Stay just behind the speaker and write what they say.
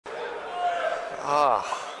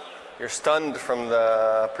You're stunned from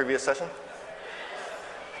the previous session?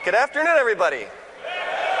 Good afternoon, everybody.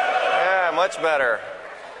 Yeah, much better.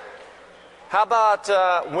 How about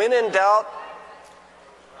when in doubt?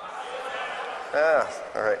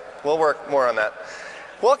 All right. We'll work more on that.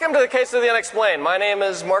 Welcome to the Case of the Unexplained. My name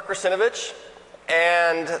is Mark Russinovich,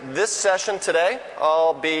 and this session today,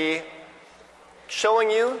 I'll be showing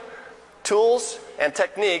you tools and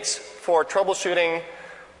techniques for troubleshooting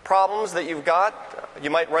problems that you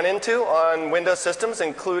might run into on Windows systems,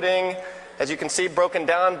 including, as you can see, broken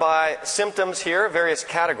down by symptoms here, various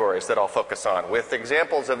categories that I'll focus on, with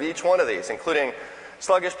examples of each one of these, including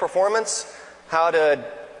sluggish performance, how to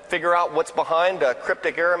figure out what's behind a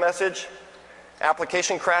cryptic error message,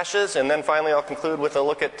 application crashes, and then finally I'll conclude with a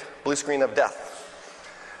look at blue screen of death.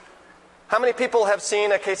 How many people have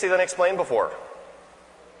seen a Case of the Unexplained before?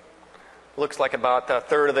 Looks like about a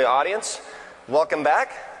third of the audience. Welcome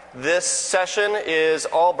back. This session is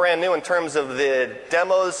all brand new in terms of the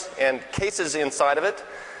demos and cases inside of it,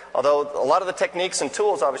 although a lot of the techniques and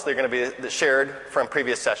tools obviously are going to be shared from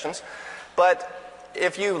previous sessions. But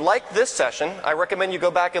if you like this session, I recommend you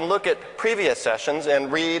go back and look at previous sessions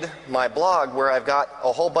and read my blog where I've got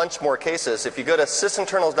a whole bunch more cases. If you go to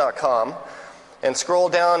Sysinternals.com and scroll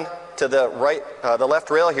down to the right, the left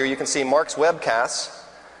rail here, you can see Mark's webcasts.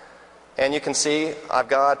 And you can see I've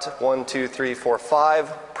got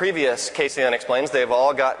 5 previous Case of the Unexplaineds. They've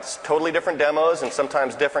all got totally different demos and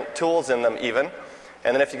sometimes different tools in them even.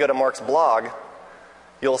 And then if you go to Mark's blog,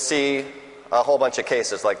 you'll see a whole bunch of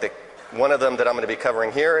cases. Like one of them that I'm going to be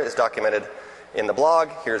covering here is documented in the blog.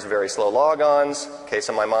 Here's very slow logons. Case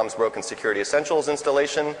of my mom's broken Security Essentials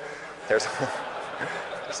installation. There's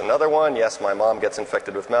another one. Yes, my mom gets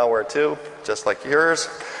infected with malware too, just like yours.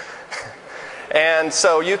 And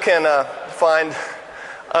so you can find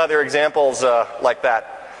other examples like that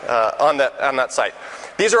on that site.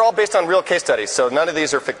 These are all based on real case studies, so none of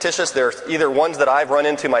these are fictitious. They're either ones that I've run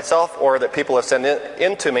into myself or that people have sent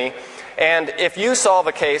in to me. And if you solve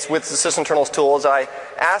a case with the Sysinternals tools, I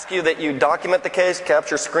ask you that you document the case,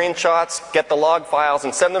 capture screenshots, get the log files,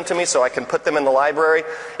 and send them to me so I can put them in the library.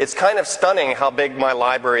 It's kind of stunning how big my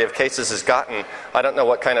library of cases has gotten. I don't know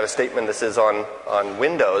what kind of a statement this is on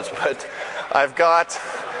Windows, but I've got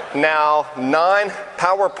now 9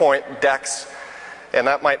 PowerPoint decks, and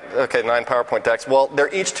that might, okay, 9 PowerPoint decks. Well,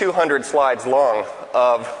 they're each 200 slides long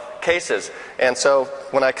of cases. And so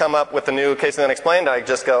when I come up with a new Case of the Unexplained, I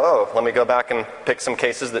just go, oh, let me go back and pick some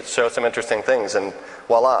cases that show some interesting things, and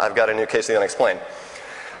voila, I've got a new Case of the Unexplained.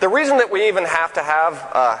 The reason that we even have to have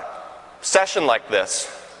a session like this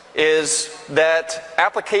is that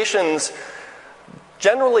applications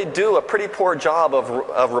generally do a pretty poor job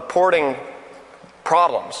of reporting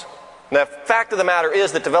problems. The fact of the matter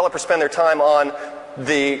is that developers spend their time on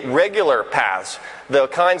the regular paths, the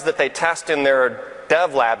kinds that they test in their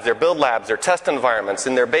dev labs, their build labs, their test environments,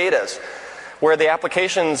 in their betas, where the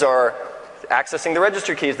applications are accessing the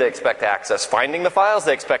registry keys they expect to access, finding the files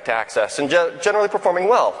they expect to access, and generally performing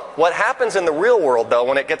well. What happens in the real world, though,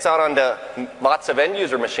 when it gets out onto lots of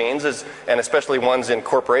end-user machines, and especially ones in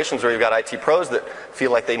corporations where you've got IT pros that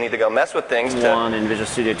feel like they need to go mess with things to in Visual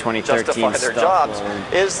Studio 2013 justify their jobs,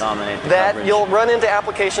 is that you'll run into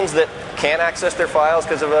applications that can't access their files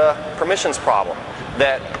because of a permissions problem,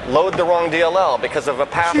 that load the wrong DLL because of a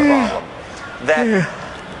path problem, that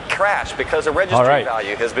crash because a registry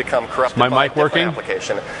value has become corrupted by a different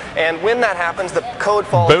application. And when that happens, the code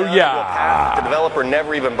falls down into a path that the developer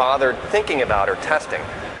never even bothered thinking about or testing.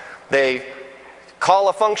 They call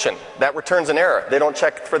a function that returns an error. They don't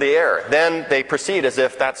check for the error. Then they proceed as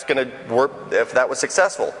if that's going to work, if that was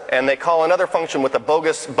successful. And they call another function with a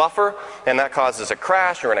bogus buffer, and that causes a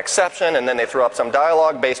crash or an exception, and then they throw up some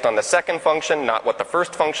dialogue based on the second function, not what the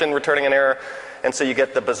first function returning an error. And so you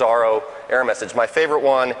get the bizarro error message. My favorite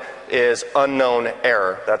one is unknown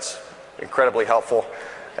error. That's incredibly helpful.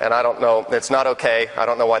 And I don't know, it's not okay. I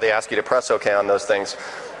don't know why they ask you to press OK on those things.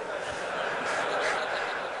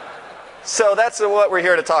 So that's what we're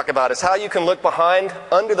here to talk about, is how you can look behind,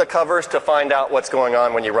 under the covers to find out what's going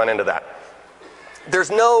on when you run into that. There's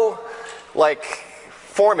no,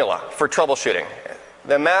 formula for troubleshooting.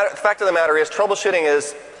 The fact of the matter is troubleshooting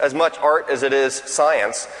is as much art as it is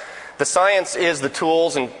science. The science is the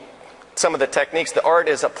tools and some of the techniques. The art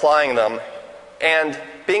is applying them and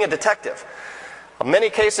being a detective. In many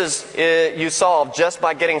cases you solve just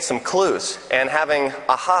by getting some clues and having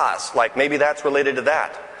ahas, like maybe that's related to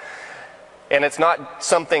that. And it's not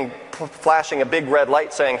something flashing a big red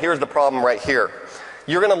light saying, here's the problem right here.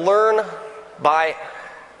 You're going to learn by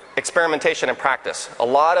experimentation and practice. A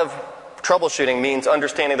lot of troubleshooting means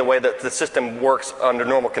understanding the way that the system works under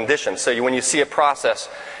normal conditions. So when you see a process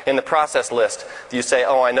in the process list, you say,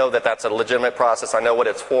 oh, I know that that's a legitimate process, I know what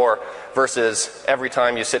it's for, versus every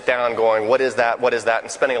time you sit down going, what is that,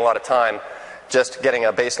 and spending a lot of time just getting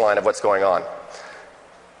a baseline of what's going on.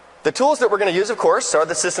 The tools that we're going to use, of course, are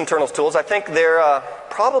the Sysinternals tools. I think they're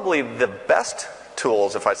probably the best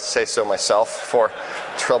tools, if I say so myself, for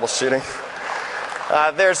troubleshooting.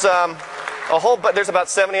 There's about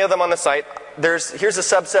 70 of them on the site. Here's a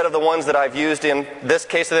subset of the ones that I've used in this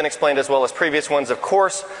case of Unexplained as well as previous ones. Of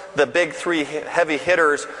course, the big three heavy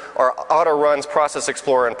hitters are Auto Runs, Process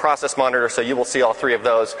Explorer, and Process Monitor, so you will see all three of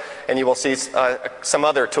those, and you will see some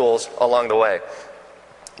other tools along the way.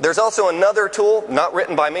 There's also another tool, not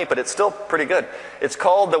written by me, but it's still pretty good. It's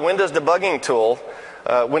called the Windows Debugging Tool,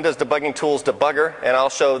 Windows Debugging Tools Debugger, and I'll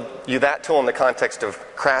show you that tool in the context of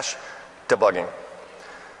crash debugging.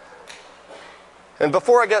 And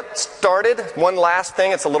before I get started, one last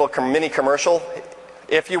thing, it's a little mini commercial.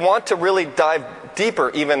 If you want to really dive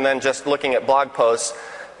deeper even than just looking at blog posts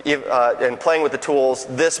and playing with the tools,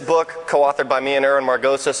 this book, co-authored by me and Aaron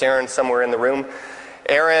Margosis, Aaron's somewhere in the room.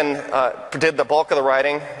 Aaron did the bulk of the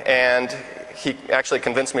writing, and he actually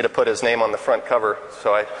convinced me to put his name on the front cover,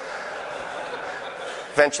 so I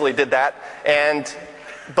eventually did that.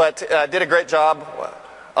 But did a great job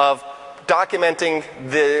of documenting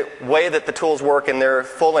the way that the tools work in their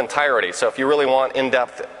full entirety. So if you really want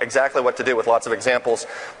in-depth exactly what to do with lots of examples,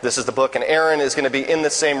 this is the book. And Aaron is going to be in the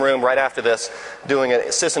same room right after this doing a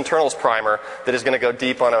Sysinternals primer that is going to go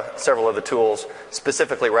deep on several of the tools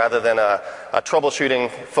specifically rather than a troubleshooting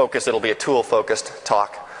focus. It'll be a tool-focused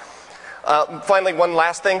talk. Finally, one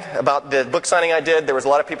last thing about the book signing I did. There was a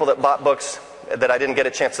lot of people that bought books that I didn't get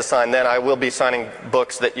a chance to sign then. I will be signing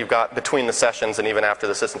books that you've got between the sessions and even after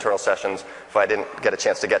the Sysinternal sessions if I didn't get a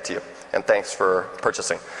chance to get to you. And thanks for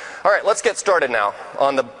purchasing. All right, let's get started now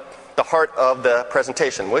on the heart of the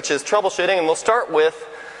presentation, which is troubleshooting. And we'll start with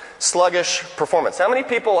sluggish performance. How many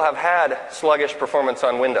people have had sluggish performance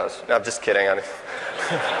on Windows? No, I'm just kidding.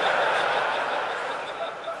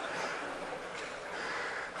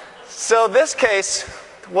 So this case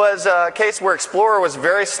was a case where Explorer was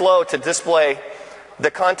very slow to display the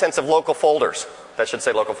contents of local folders. That should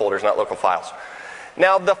say local folders, not local files.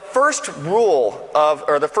 Now, the first rule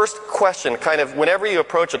or the first question, kind of whenever you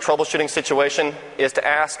approach a troubleshooting situation, is to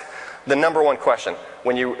ask the number one question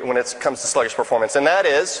when it comes to sluggish performance, and that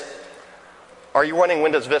is, are you running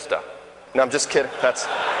Windows Vista? No, I'm just kidding.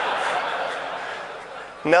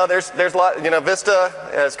 No, there's a lot. Vista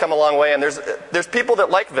has come a long way, and there's people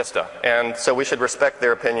that like Vista, and so we should respect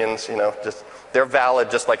their opinions. They're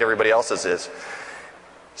valid, just like everybody else's is.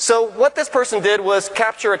 So what this person did was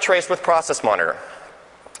capture a trace with Process Monitor.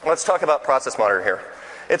 Let's talk about Process Monitor here.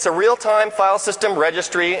 It's a real-time file system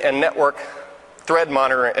registry and network thread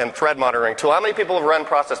monitoring tool. How many people have run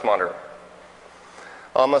Process Monitor?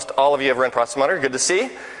 Almost all of you have run Process Monitor. Good to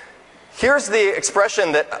see. Here's the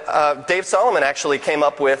expression that Dave Solomon actually came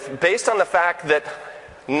up with based on the fact that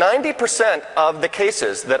 90% of the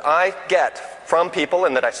cases that I get from people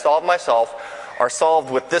and that I solve myself are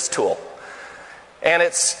solved with this tool. And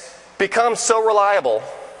it's become so reliable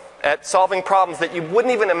at solving problems that you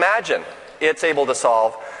wouldn't even imagine it's able to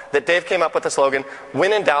solve that Dave came up with the slogan,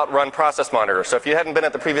 when in doubt, run Process Monitor. So if you hadn't been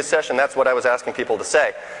at the previous session, that's what I was asking people to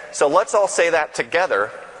say. So let's all say that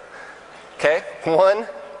together. Okay? 1,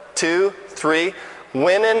 2, 3.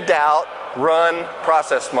 When in doubt, run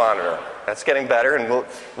Process Monitor. That's getting better, and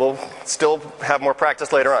we'll still have more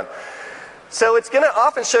practice later on. So it's going to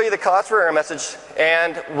often show you the cause for error message,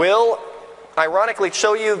 and will ironically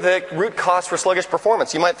show you the root cause for sluggish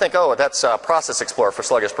performance. You might think, oh, that's Process Explorer for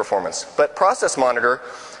sluggish performance. But Process Monitor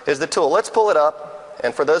is the tool. Let's pull it up,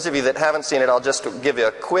 and for those of you that haven't seen it, I'll just give you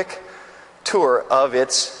a quick tour of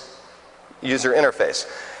its user interface.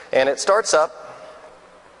 And it starts up.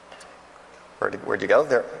 Where'd you go?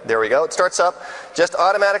 There we go. It starts up just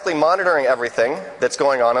automatically monitoring everything that's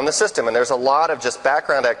going on in the system. And there's a lot of just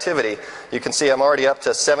background activity. You can see I'm already up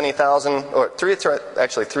to 70,000, or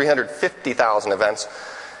actually 350,000 events.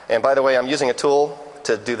 And by the way, I'm using a tool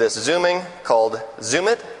to do this zooming called Zoom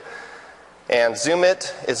It. And Zoom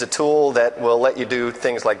It is a tool that will let you do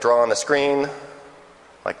things like draw on the screen,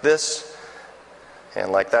 like this,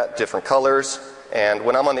 and like that, different colors. And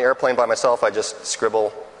when I'm on the airplane by myself, I just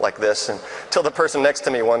scribble like this until the person next to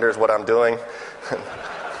me wonders what I'm doing.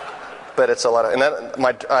 But it's a lot of, and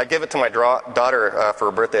then I give it to my daughter for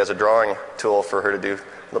her birthday as a drawing tool for her to do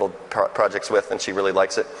little projects with, and she really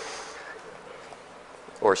likes it.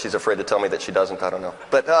 Or she's afraid to tell me that she doesn't, I don't know.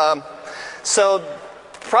 But so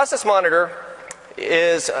Process Monitor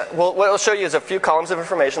is, well, what it'll show you is a few columns of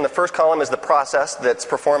information. The first column is the process that's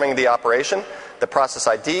performing the operation, the process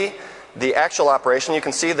ID, the actual operation. You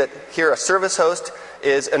can see that here a service host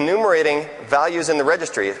is enumerating values in the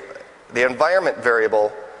registry, the environment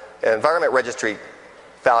variable, environment registry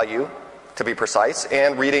value, to be precise,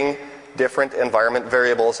 and reading different environment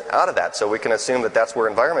variables out of that. So we can assume that that's where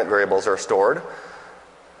environment variables are stored,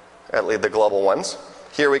 at least the global ones.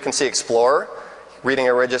 Here we can see Explorer reading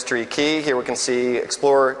a registry key. Here we can see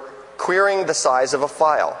Explorer querying the size of a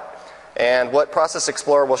file. And what Process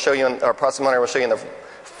Explorer will show you, or Process Monitor will show you in the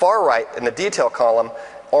far right in the detail column,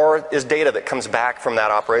 is data that comes back from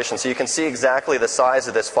that operation. So you can see exactly the size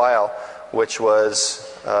of this file, which was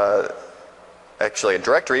actually a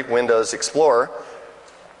directory, Windows Explorer,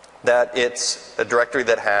 that it's a directory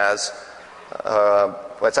that has,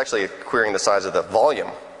 well, it's actually querying the size of the volume.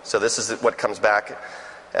 So this is what comes back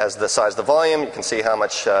as the size of the volume. You can see how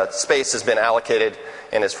much space has been allocated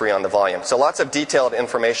and is free on the volume. So lots of detailed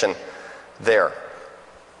information there.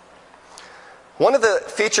 One of the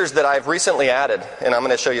features that I've recently added, and I'm going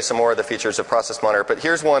to show you some more of the features of Process Monitor, but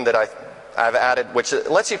here's one that I've added, which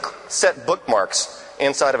lets you set bookmarks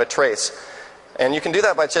inside of a trace. And you can do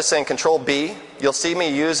that by just saying Control B. You'll see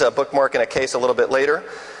me use a bookmark in a case a little bit later.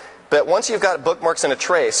 But once you've got bookmarks in a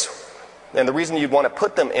trace, and the reason you'd want to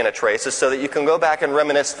put them in a trace is so that you can go back and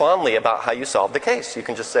reminisce fondly about how you solved the case. You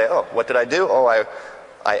can just say, oh, what did I do? Oh, I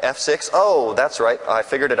F6. Oh, that's right. I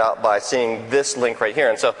figured it out by seeing this link right here.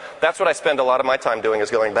 And so that's what I spend a lot of my time doing, is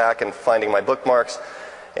going back and finding my bookmarks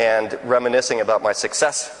and reminiscing about my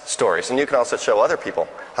success stories. And you can also show other people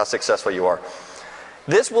how successful you are.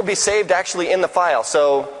 This will be saved actually in the file.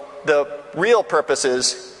 So the real purpose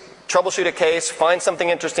is troubleshoot a case, find something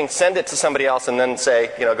interesting, send it to somebody else, and then say,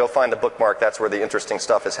 you know, go find the bookmark. That's where the interesting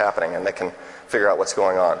stuff is happening, and they can figure out what's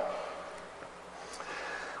going on.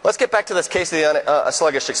 Let's get back to this case of a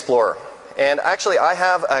sluggish Explorer. And actually, I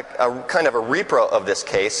have a kind of a repro of this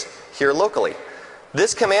case here locally.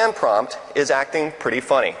 This command prompt is acting pretty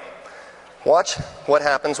funny. Watch what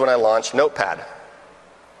happens when I launch Notepad.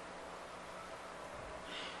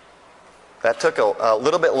 That took a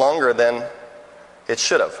little bit longer than it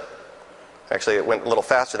should have. Actually, it went a little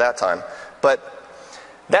faster that time. But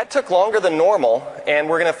that took longer than normal, and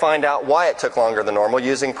we're going to find out why it took longer than normal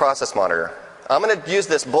using Process Monitor. I'm going to use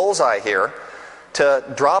this bullseye here to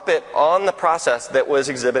drop it on the process that was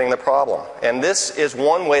exhibiting the problem. And this is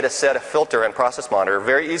one way to set a filter in Process Monitor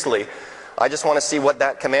very easily. I just want to see what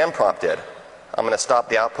that command prompt did. I'm going to stop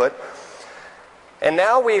the output. And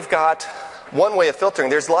now we've got one way of filtering.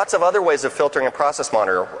 There's lots of other ways of filtering in Process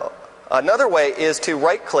Monitor. Another way is to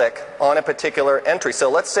right-click on a particular entry.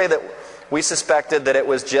 So let's say that we suspected that it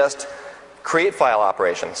was just create file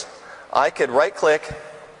operations. I could right-click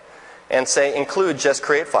and say include just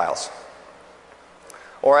create files.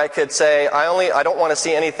 Or I could say I don't want to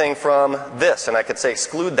see anything from this, and I could say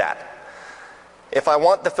exclude that. If I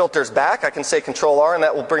want the filters back, I can say Control R, and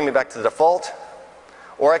that will bring me back to the default.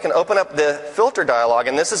 Or I can open up the filter dialog,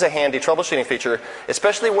 and this is a handy troubleshooting feature,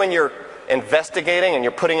 especially when you're investigating and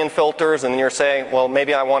you're putting in filters and then you're saying, well,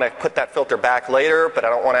 maybe I want to put that filter back later, but I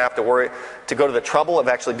don't want to have to worry to go to the trouble of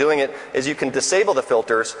actually doing it, is you can disable the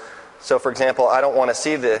filters. So for example, I don't want to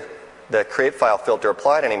see the create file filter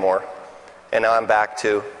applied anymore, and now I'm back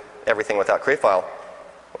to everything without create file.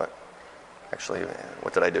 Actually,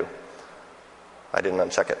 what did I do? I didn't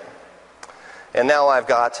uncheck it. And now I've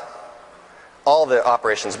got all the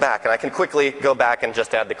operations back, and I can quickly go back and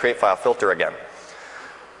just add the create file filter again.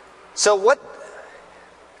 So what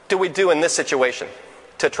do we do in this situation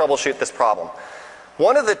to troubleshoot this problem?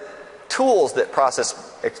 One of the tools that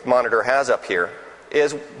Process Monitor has up here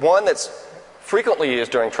is one that's frequently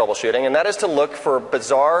used during troubleshooting, and that is to look for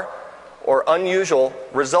bizarre or unusual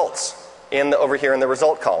results over here in the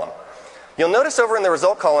result column. You'll notice over in the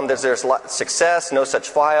result column there's success, no such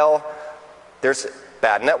file, there's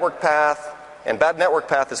bad network path, and bad network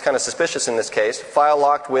path is kind of suspicious in this case, file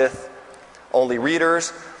locked with only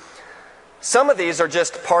readers. Some of these are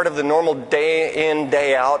just part of the normal day in,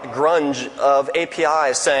 day out grunge of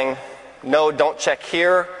APIs saying, no, don't check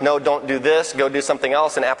here, no, don't do this, go do something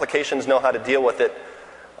else, and applications know how to deal with it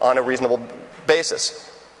on a reasonable basis.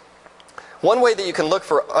 One way that you can look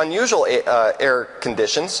for unusual error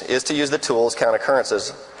conditions is to use the tools count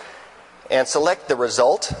occurrences and select the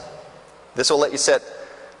result. This will let you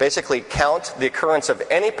basically count the occurrence of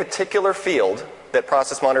any particular field that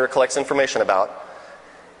Process Monitor collects information about.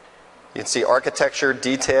 You can see architecture,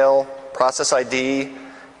 detail, process ID,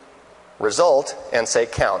 result, and say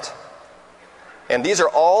count. And these are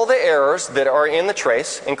all the errors that are in the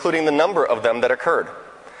trace, including the number of them that occurred.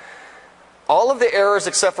 All of the errors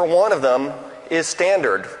except for one of them is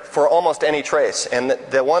standard for almost any trace, and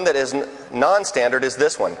the one that is non-standard is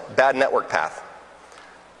this one, bad network path.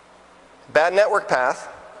 Bad network path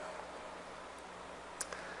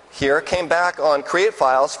here came back on create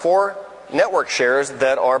files for network shares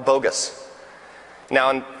that are bogus.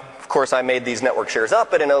 Now, of course, I made these network shares up,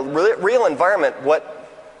 but in a real environment, what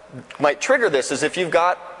might trigger this is if you've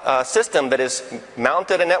got a system that is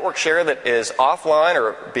mounted a network share that is offline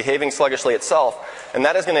or behaving sluggishly itself, and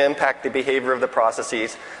that is going to impact the behavior of the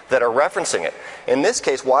processes that are referencing it. In this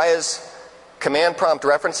case, why is command prompt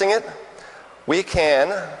referencing it? We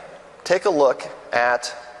can take a look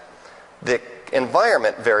at the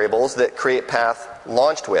environment variables that create path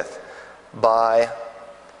launched with by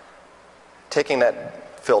taking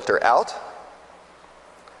that filter out,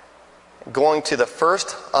 going to the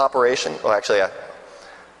first operation. Well, actually,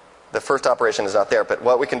 the first operation is not there, but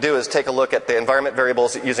what we can do is take a look at the environment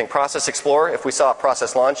variables using Process Explorer. If we saw a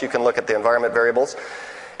process launch, you can look at the environment variables.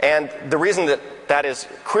 And the reason that that is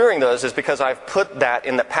querying those is because I've put that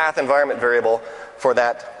in the path environment variable for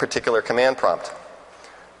that particular command prompt.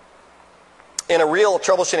 In a real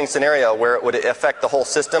troubleshooting scenario where it would affect the whole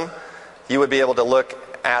system, you would be able to look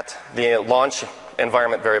at the launch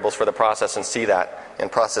environment variables for the process and see that in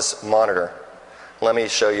Process Monitor. Let me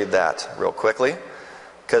show you that real quickly,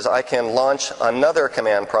 because I can launch another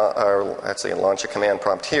command prompt, or actually launch a command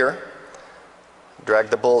prompt here, drag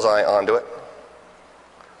the bullseye onto it.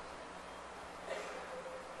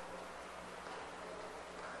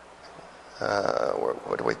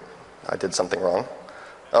 I did something wrong.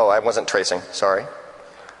 Oh, I wasn't tracing, sorry.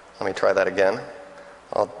 Let me try that again.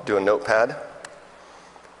 I'll do a notepad.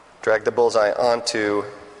 Drag the bullseye onto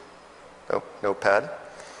notepad.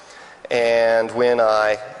 And when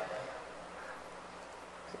I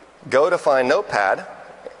go to find notepad,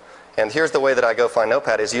 and here's the way that I go find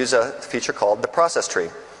notepad, is use a feature called the process tree.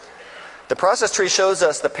 The process tree shows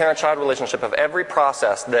us the parent-child relationship of every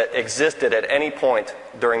process that existed at any point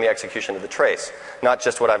during the execution of the trace, not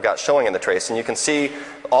just what I've got showing in the trace. And you can see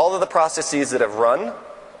all of the processes that have run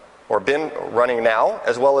or been running now,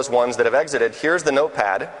 as well as ones that have exited. Here's the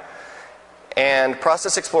notepad. And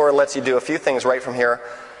Process Explorer lets you do a few things right from here.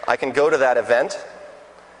 I can go to that event,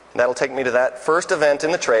 and that'll take me to that first event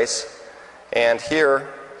in the trace. And here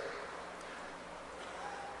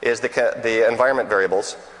is the environment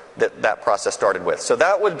variables that process started with. So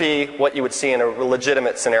that would be what you would see in a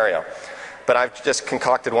legitimate scenario. But I've just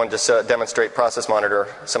concocted one just to demonstrate Process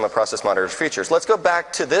Monitor, some of Process Monitor's features. Let's go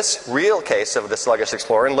back to this real case of the sluggish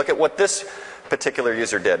Explorer and look at what this particular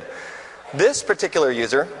user did. This particular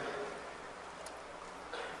user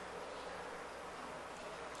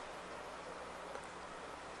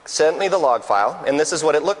sent me the log file, and this is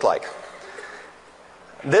what it looked like.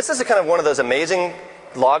 This is a kind of one of those amazing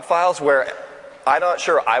log files where I'm not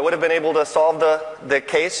sure I would have been able to solve the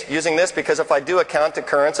case using this, because if I do a count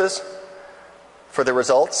occurrences for the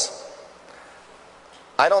results,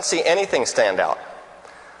 I don't see anything stand out.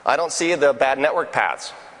 I don't see the bad network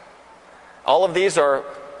paths. All of these are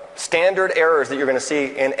standard errors that you're going to see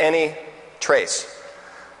in any trace.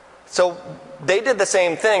 So they did the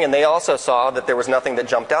same thing, and they also saw that there was nothing that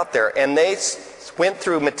jumped out there, and they went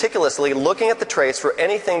through meticulously looking at the trace for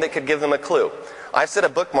anything that could give them a clue. I've set a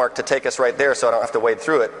bookmark to take us right there so I don't have to wade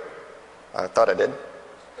through it. I thought I did.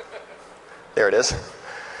 There it is.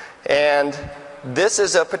 And this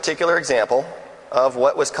is a particular example of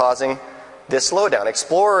what was causing this slowdown.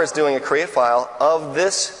 Explorer is doing a create file of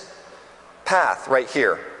this path right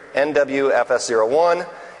here, nwfs01,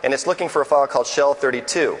 and it's looking for a file called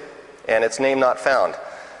shell32, and its name not found.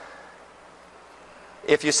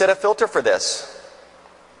 If you set a filter for this,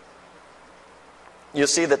 you'll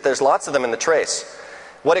see that there's lots of them in the trace.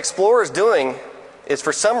 What Explorer is doing is,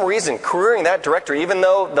 for some reason, querying that directory, even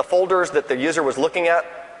though the folders that the user was looking at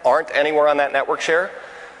aren't anywhere on that network share.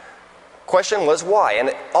 Question was why?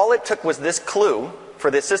 And all it took was this clue for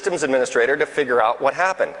the systems administrator to figure out what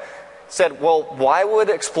happened. Said, well, why would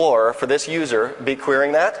Explorer for this user be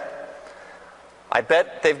querying that? I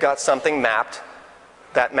bet they've got something mapped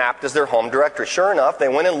that mapped as their home directory. Sure enough, they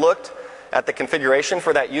went and looked at the configuration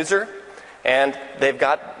for that user, and they've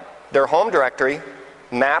got their home directory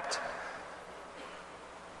mapped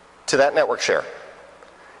to that network share.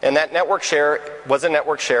 And that network share was a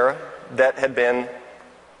network share that had been,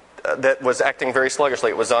 that was acting very sluggishly.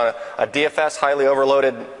 It was on a DFS, highly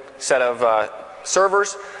overloaded set of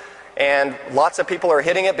servers, and lots of people are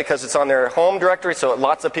hitting it because it's on their home directory, so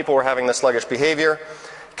lots of people were having the sluggish behavior.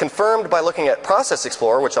 Confirmed by looking at Process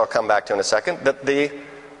Explorer, which I'll come back to in a second, that the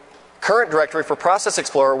current directory for Process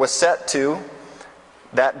Explorer was set to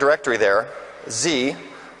that directory there, Z,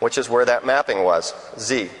 which is where that mapping was,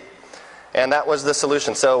 Z. And that was the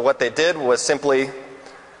solution. So what they did was simply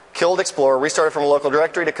killed Explorer, restarted from a local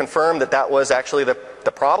directory to confirm that that was actually the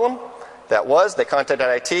problem. That was, they contacted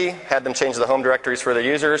IT, had them change the home directories for their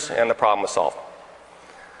users, and the problem was solved.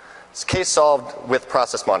 It's case solved with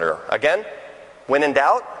Process Monitor. Again, when in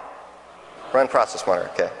doubt, run Process Monitor.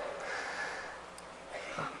 Okay.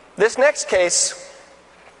 This next case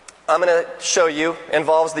I'm going to show you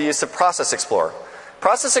involves the use of Process Explorer.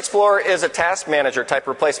 Process Explorer is a task manager type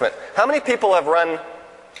replacement. How many people have run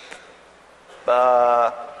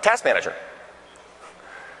Task Manager?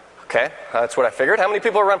 Okay, that's what I figured. How many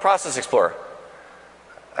people have run Process Explorer?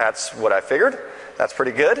 That's what I figured. That's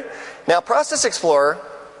pretty good. Now, Process Explorer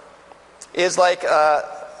is like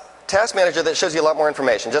a task manager that shows you a lot more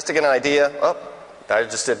information. Just to get an idea, oh, I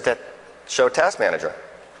just did show Task Manager.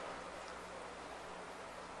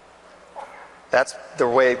 That's the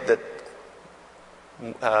way that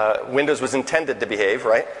Windows was intended to behave,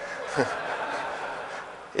 right?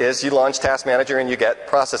 Is you launch Task Manager and you get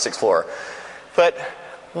Process Explorer. But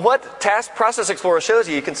what Process Explorer shows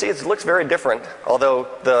you, you can see it looks very different, although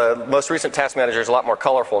the most recent Task Manager is a lot more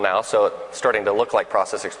colorful now, so it's starting to look like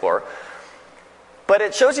Process Explorer. But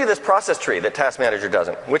it shows you this process tree that Task Manager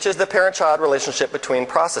doesn't, which is the parent-child relationship between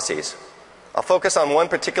processes. I'll focus on one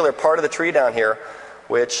particular part of the tree down here,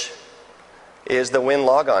 which is the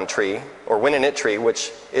win-logon tree, or win-init tree,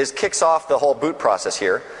 which kicks off the whole boot process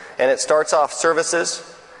here. And it starts off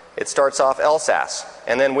services, it starts off LSAS.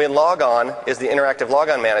 And then win-logon is the interactive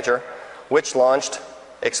logon manager, which launched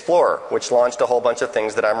Explorer, which launched a whole bunch of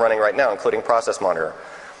things that I'm running right now, including Process Monitor.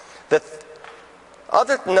 The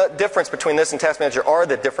other difference between this and Task Manager are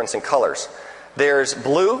the difference in colors. There's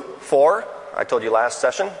blue for, I told you last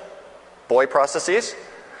session, boy processes.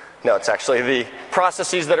 No, it's actually the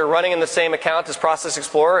processes that are running in the same account as Process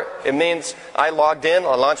Explorer. It means I logged in,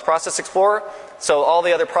 I launched Process Explorer, so all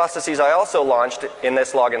the other processes I also launched in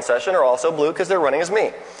this login session are also blue because they're running as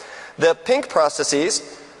me. The pink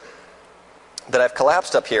processes that I've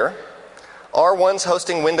collapsed up here are ones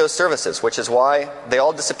hosting Windows services, which is why they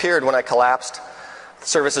all disappeared when I collapsed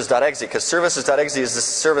services.exe, because services.exe is the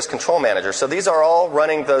service control manager. So these are all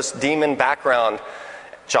running those daemon background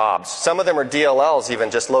jobs. Some of them are DLLs even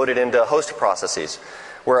just loaded into host processes,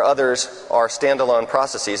 where others are standalone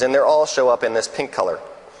processes, and they all show up in this pink color.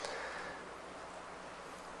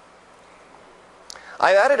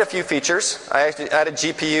 I added a few features. I actually added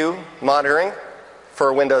GPU monitoring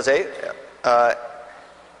for Windows 8.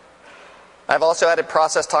 I've also added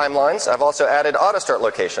process timelines. I've also added auto start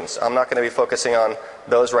locations. I'm not going to be focusing on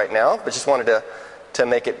those right now, but just wanted to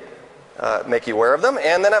make you aware of them.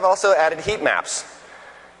 And then I've also added heat maps.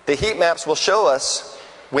 The heat maps will show us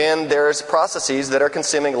when there's processes that are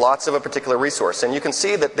consuming lots of a particular resource. And you can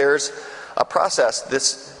see that there's a process.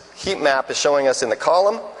 This heat map is showing us in the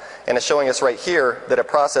column, and it's showing us right here that a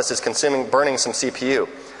process is burning some CPU.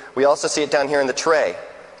 We also see it down here in the tray.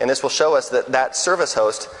 And this will show us that that service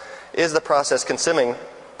host is the process consuming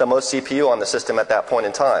the most CPU on the system at that point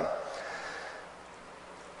in time.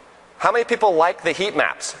 How many people like the heat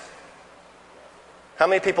maps? How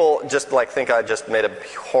many people just think I just made a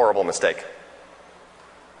horrible mistake?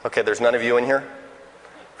 Okay, there's none of you in here?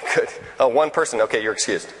 Good. Oh, one person. Okay, you're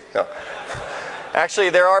excused. No. Actually,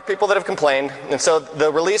 there are people that have complained. And so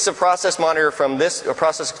the release of Process Monitor from this, or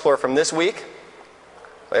Process Explorer from this week,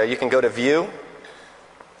 you can go to View,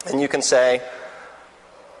 and you can say,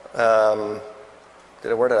 where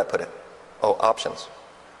did I put it? Oh, Options.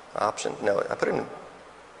 No, I put it in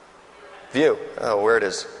View. Oh, where it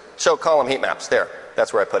is. Show column heat maps. There.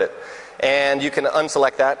 That's where I put it. And you can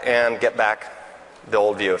unselect that and get back the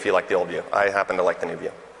old view if you like the old view. I happen to like the new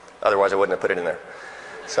view. Otherwise, I wouldn't have put it in there.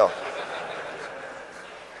 So,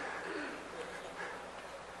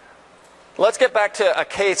 let's get back to a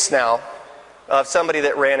case now of somebody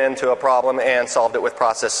that ran into a problem and solved it with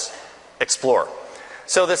Process Explorer.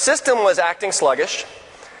 So the system was acting sluggish.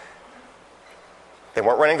 They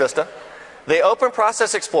weren't running Vista. They opened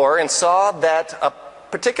Process Explorer and saw that a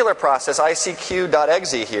particular process,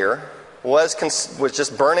 icq.exe here, was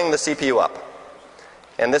just burning the CPU up.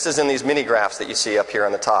 And this is in these mini graphs that you see up here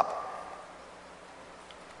on the top.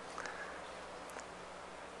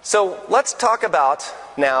 So let's talk about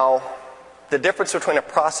now the difference between a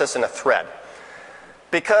process and a thread.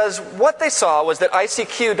 Because what they saw was that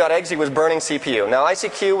icq.exe was burning CPU. Now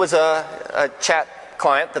ICQ was a chat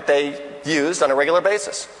client that they used on a regular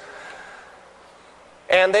basis.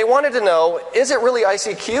 And they wanted to know, is it really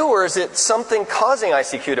ICQ or is it something causing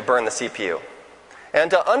ICQ to burn the CPU? And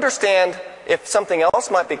to understand if something else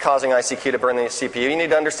might be causing ICQ to burn the CPU, you need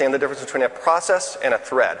to understand the difference between a process and a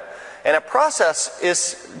thread. And a process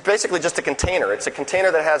is basically just a container. It's a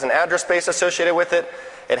container that has an address space associated with it.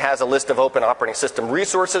 It has a list of open operating system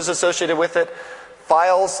resources associated with it,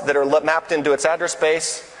 files that are mapped into its address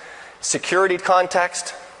space, security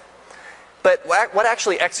context. But what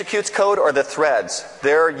actually executes code are the threads.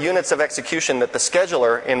 They're units of execution that the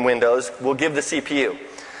scheduler in Windows will give the CPU.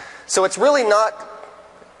 So it's really not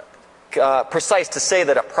precise to say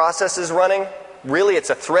that a process is running. Really, it's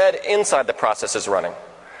a thread inside the process is running.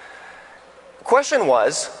 The question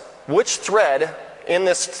was, which thread in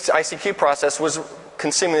this ICQ process was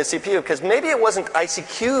consuming the CPU? Because maybe it wasn't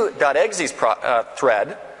ICQ.exe's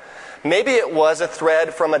thread. Maybe it was a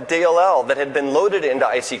thread from a DLL that had been loaded into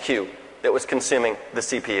ICQ that was consuming the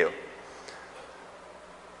CPU.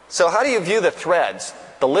 So how do you view the threads?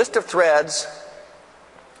 The list of threads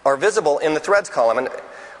are visible in the threads column. And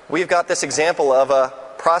we've got this example of a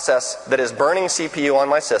process that is burning CPU on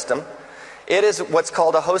my system. It is what's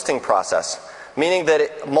called a hosting process, meaning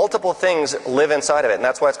that multiple things live inside of it, and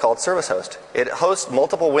that's why it's called service host. It hosts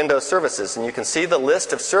multiple Windows services, and you can see the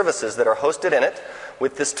list of services that are hosted in it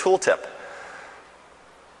with this tooltip.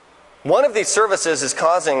 One of these services is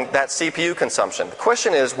causing that CPU consumption. The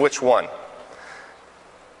question is, which one?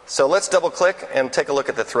 So let's double-click and take a look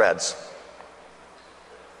at the threads.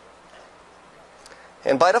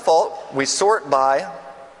 And by default, we sort by,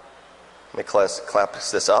 let me clap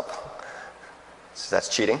this up. So that's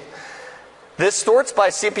cheating. This sorts by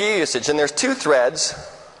CPU usage, and there's two threads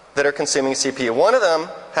that are consuming CPU. One of them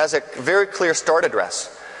has a very clear start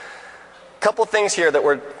address. A couple things here that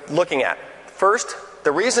we're looking at. First,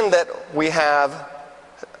 the reason that we have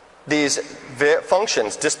these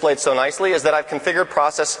functions displayed so nicely is that I've configured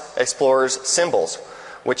Process Explorer's symbols,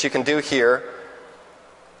 which you can do here.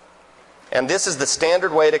 And this is the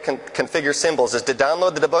standard way to configure symbols, is to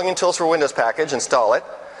download the debugging tools for Windows package, install it,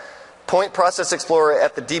 point Process Explorer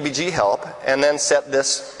at the DBG help, and then set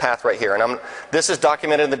this path right here. And this is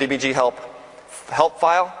documented in the DBG help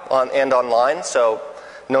file and online, so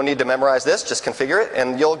no need to memorize this, just configure it,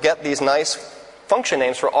 and you'll get these nice function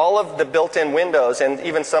names for all of the built-in Windows and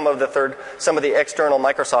even some of the external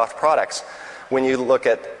Microsoft products when you look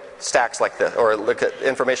at stacks like this, or look at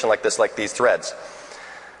information like this, like these threads.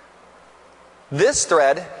 This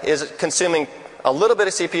thread is consuming a little bit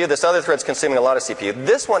of CPU. This other thread is consuming a lot of CPU.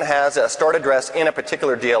 This one has a start address in a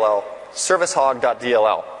particular DLL,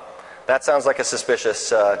 servicehog.dll. That sounds like a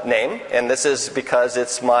suspicious name, and this is because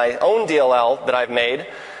it's my own DLL that I've made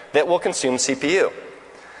that will consume CPU.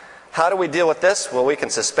 How do we deal with this? Well, we can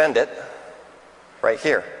suspend it right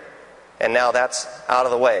here. And now that's out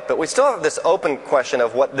of the way. But we still have this open question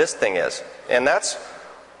of what this thing is. And that's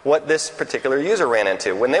what this particular user ran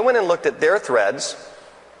into. When they went and looked at their threads,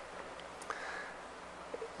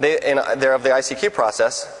 they're of the ICQ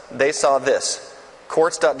process, they saw this,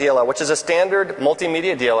 quartz.dll, which is a standard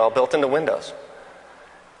multimedia DLL built into Windows.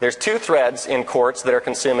 There's two threads in Quartz that are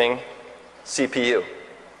consuming CPU.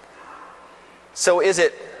 So is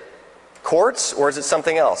it Quartz or is it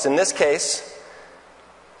something else? In this case,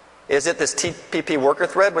 is it this TPP worker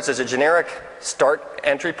thread, which is a generic start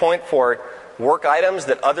entry point for work items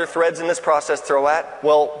that other threads in this process throw at?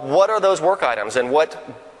 Well, what are those work items and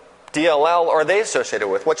what DLL are they associated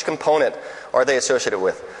with? Which component are they associated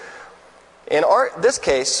with? In this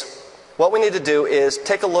case, what we need to do is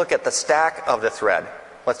take a look at the stack of the thread.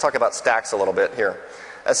 Let's talk about stacks a little bit here.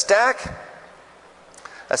 A stack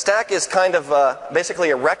is kind of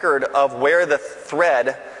basically a record of where the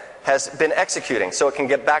thread has been executing, so it can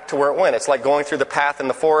get back to where it went. It's like going through the path in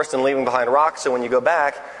the forest and leaving behind rocks, so when you go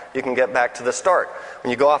back, you can get back to the start.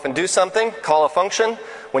 When you go off and do something, call a function.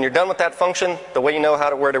 When you're done with that function, the way you know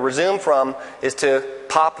where to resume from is to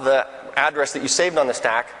pop the address that you saved on the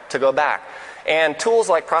stack to go back. And tools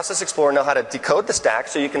like Process Explorer know how to decode the stack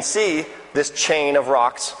so you can see this chain of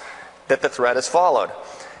rocks that the thread has followed.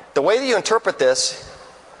 The way that you interpret this,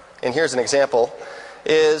 and here's an example,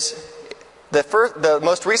 is the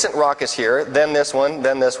most recent rock is here, then this one,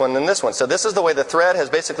 then this one, then this one. So this is the way the thread has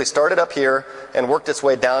basically started up here and worked its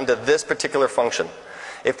way down to this particular function.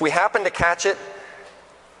 If we happen to catch it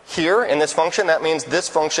here in this function, that means this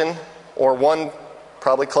function, or one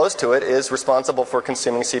probably close to it, is responsible for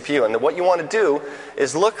consuming CPU. And what you want to do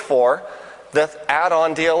is look for the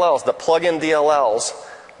add-on DLLs, the plug-in DLLs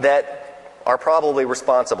that are probably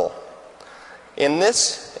responsible. In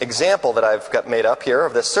this example that I've got made up here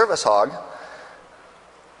of this service hog,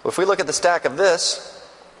 if we look at the stack of this,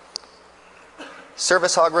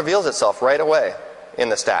 service hog reveals itself right away in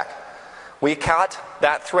the stack. We caught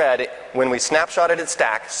that thread when we snapshotted its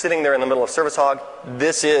stack sitting there in the middle of service hog.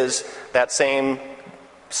 This is that same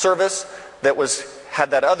service that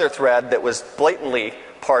had that other thread that was blatantly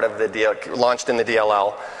part of the launched in the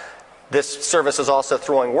DLL. This service is also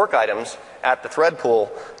throwing work items at the thread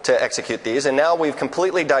pool to execute these. And now we've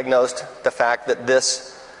completely diagnosed the fact that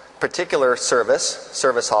this particular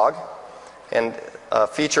service hog, and a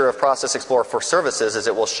feature of Process Explorer for services is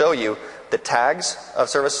it will show you the tags of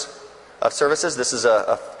services. This is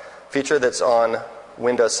a feature that's on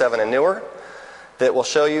Windows 7 and newer that will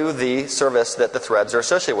show you the service that the threads are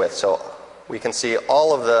associated with. So we can see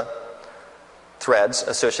all of the threads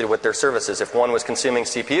associated with their services. If one was consuming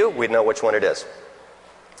CPU, we'd know which one it is.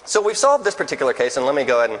 So we've solved this particular case, and let me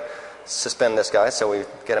go ahead and suspend this guy so we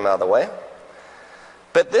get him out of the way.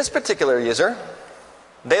 But this particular user,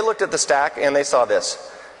 they looked at the stack and they saw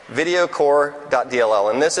this,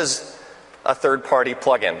 videocore.dll, and this is a third-party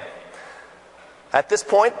plugin. At this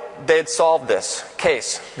point, they had solved this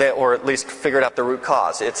case, or at least figured out the root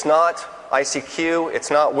cause. It's not ICQ, it's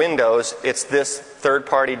not Windows, it's this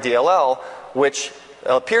third-party DLL, which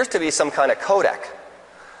appears to be some kind of codec.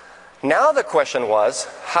 Now the question was,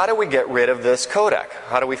 how do we get rid of this codec?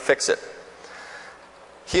 How do we fix it?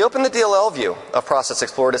 He opened the DLL view of Process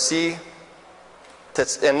Explorer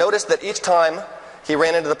and noticed that each time he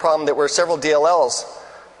ran into the problem, there were several DLLs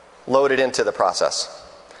loaded into the process.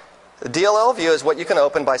 The DLL view is what you can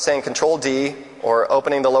open by saying Control-D or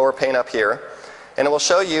opening the lower pane up here, and it will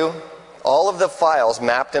show you all of the files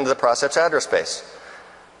mapped into the process address space,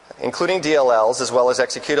 including DLLs as well as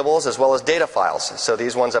executables as well as data files. So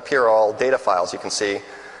these ones up here are all data files you can see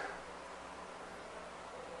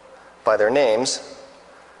by their names,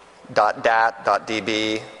 .dat,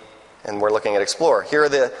 .db, and we're looking at Explorer. Here are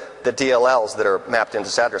the DLLs that are mapped into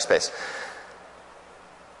this address space.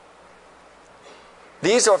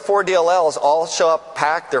 These are 4 DLLs, all show up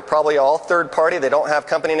packed. They're probably all third party. They don't have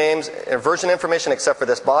company names and version information except for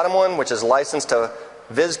this bottom one, which is licensed to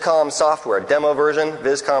Viscom software, demo version,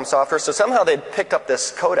 Viscom software. So somehow they'd picked up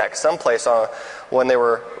this codec someplace when they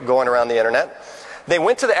were going around the internet. They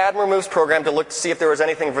went to the add and removes program to look to see if there was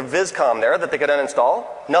anything from Viscom there that they could uninstall.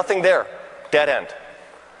 Nothing there. Dead end.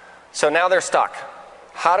 So now they're stuck.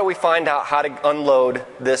 How do we find out how to unload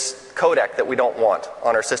this codec that we don't want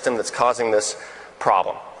on our system that's causing this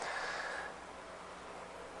problem?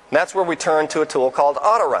 And that's where we turn to a tool called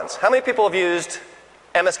autoruns. How many people have used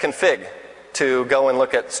msconfig to go and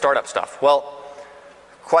look at startup stuff? Well,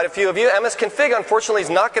 quite a few of you. msconfig, unfortunately, is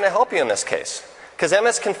not going to help you in this case, because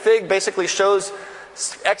msconfig basically shows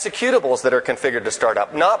executables that are configured to start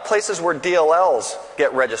up, not places where DLLs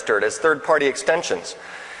get registered as third-party extensions.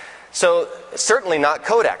 So certainly not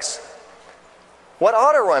codecs. What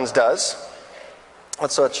autoruns does,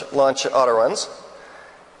 let's launch autoruns.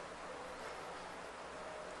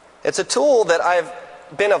 It's a tool that I've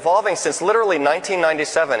been evolving since literally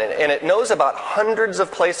 1997, and it knows about hundreds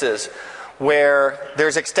of places where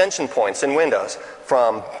there's extension points in Windows,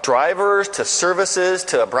 from drivers to services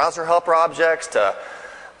to browser helper objects to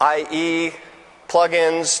IE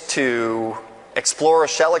plugins to Explorer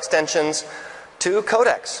shell extensions to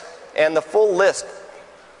codecs. And the full list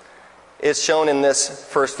is shown in this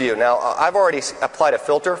first view. Now, I've already applied a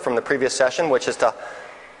filter from the previous session, which is to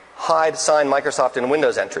hide signed Microsoft and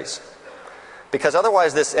Windows entries. Because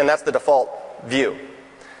otherwise and that's the default view,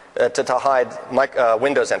 to hide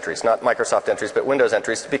Windows entries, not Microsoft entries, but Windows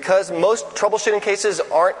entries. Because most troubleshooting cases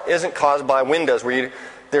isn't caused by Windows, where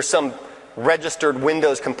there's some registered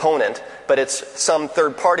Windows component, but it's some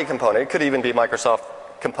third-party component. It could even be Microsoft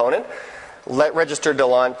component, registered to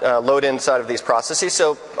load inside of these processes.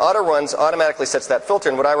 So autoruns automatically sets that filter,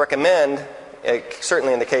 and what I recommend,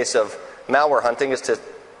 certainly in the case of malware hunting, is to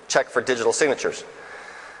check for digital signatures.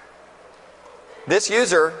 This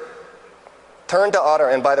user turned to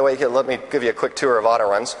autorun, and by the way, here, let me give you a quick tour of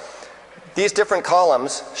autoruns. These different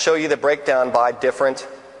columns show you the breakdown by different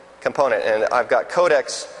component, and I've got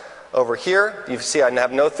codecs over here. You see I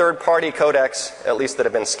have no third-party codecs, at least that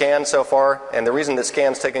have been scanned so far, and the reason this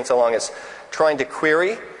scan's taking so long is trying to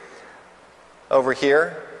query over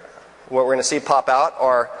here. What we're going to see pop out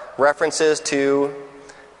are references to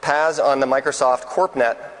paths on the Microsoft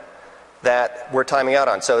CorpNet that we're timing out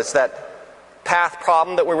on. So it's that path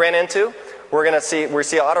problem that we ran into. We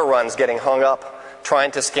see autoruns getting hung up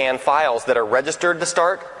trying to scan files that are registered to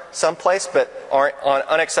start someplace but aren't on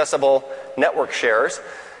inaccessible network shares,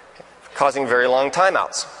 causing very long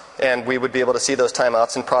timeouts. And we would be able to see those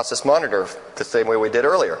timeouts in Process Monitor the same way we did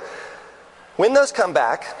earlier. When those come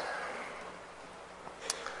back,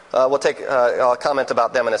 I'll comment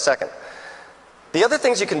about them in a second. The other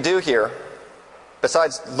things you can do here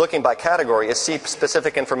besides looking by category, is see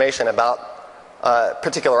specific information about a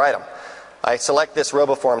particular item. I select this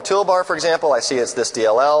RoboForm toolbar, for example. I see it's this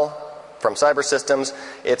DLL from Cyber Systems.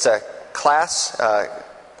 It's a class,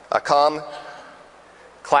 a COM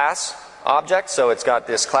class object, so it's got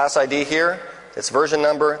this class ID here, its version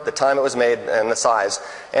number, the time it was made, and the size.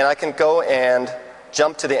 And I can go and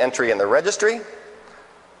jump to the entry in the registry,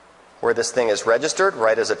 where this thing is registered,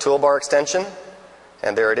 right as a toolbar extension.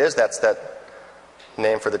 And there it is. That's that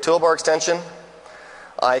name for the toolbar extension.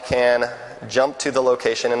 I can jump to the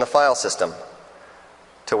location in the file system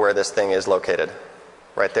to where this thing is located.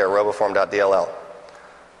 Right there, roboform.dll.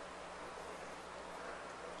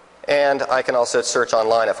 And I can also search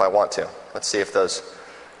online if I want to. Let's see if those...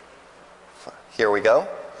 Here we go.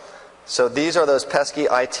 So these are those pesky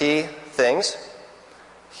IT things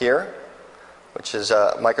here, which is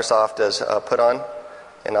Microsoft has put on.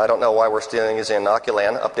 And I don't know why we're still using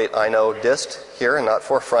Inoculan. Update I know dist here and not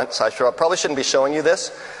Forefront. So I probably shouldn't be showing you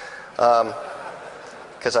this,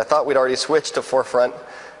 because I thought we'd already switched to Forefront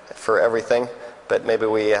for everything, but maybe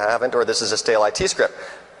we haven't, or this is a stale IT script.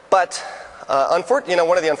 But one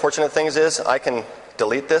of the unfortunate things is I can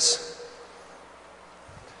delete this,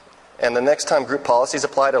 and the next time group policy is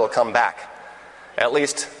applied, it'll come back. At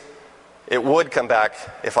least it would come back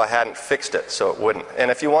if I hadn't fixed it, so it wouldn't. And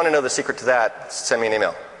if you want to know the secret to that, send me an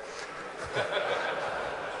email.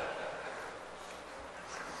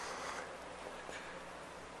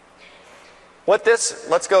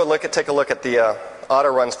 Let's go take a look at the auto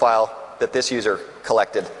runs file that this user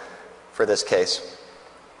collected for this case.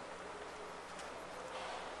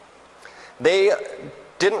 They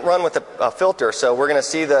didn't run with a filter, so we're going to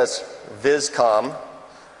see this viscom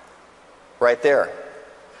right there.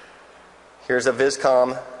 Here's a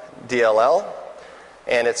viscom DLL,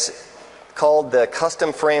 and it's called the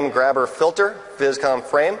custom frame grabber filter, viscom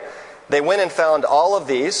frame. They went and found all of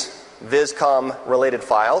these viscom related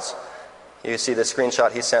files. You see the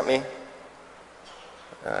screenshot he sent me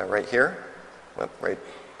right here. Right,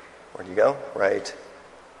 where'd you go? Right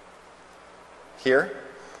here.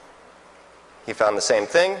 He found the same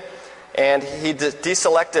thing, and he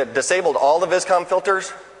disabled all the viscom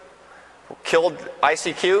filters, killed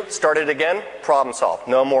ICQ, started again, problem solved.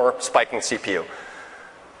 No more spiking CPU.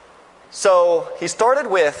 So he started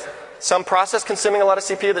with some process consuming a lot of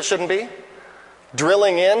CPU that shouldn't be,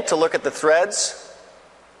 drilling in to look at the threads,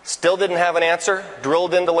 still didn't have an answer,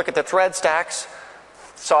 drilled in to look at the thread stacks,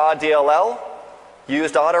 saw a DLL,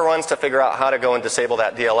 used auto runs to figure out how to go and disable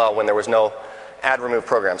that DLL when there was no add remove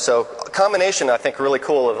program. So a combination, I think, really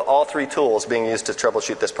cool of all three tools being used to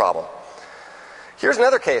troubleshoot this problem. Here's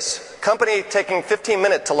another case. Company taking 15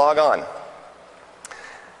 minutes to log on.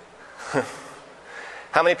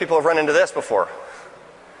 How many people have run into this before?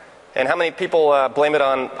 And how many people blame it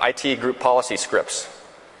on IT group policy scripts?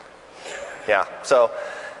 Yeah, so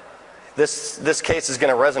this case is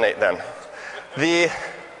going to resonate then.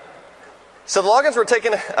 So the logins were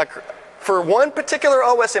taken for one particular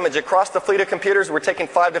OS image across the fleet of computers, we're taking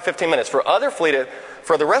 5 to 15 minutes. For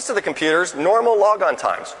the rest of the computers, normal logon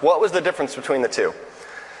times. What was the difference between the two?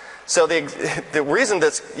 So the reason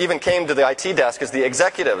this even came to the IT desk is the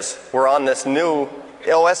executives were on this new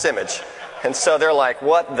OS image. And so they're like,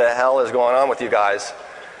 what the hell is going on with you guys?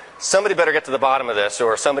 Somebody better get to the bottom of this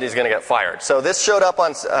or somebody's going to get fired. So this showed up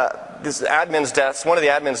on this admin's desk, one of the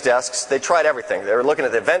admin's desks. They tried everything. They were looking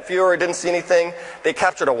at the event viewer, didn't see anything. They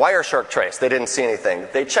captured a Wireshark trace. They didn't see anything.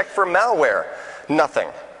 They checked for malware. Nothing.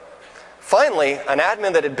 Finally, an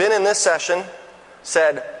admin that had been in this session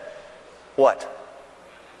said, what?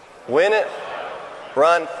 Win it,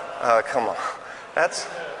 run. Come on. That's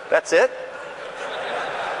it?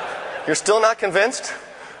 You're still not convinced?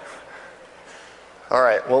 All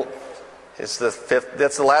right, well, it's the fifth.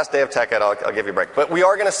 That's the last day of Tech Ed. I'll give you a break. But we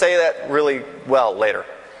are going to say that really well later.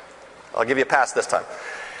 I'll give you a pass this time.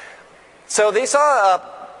 So they saw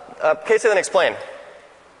a case of Unexplained.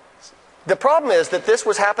 The problem is that this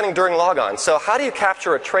was happening during logon. So how do you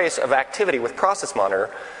capture a trace of activity with Process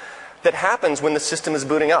Monitor that happens when the system is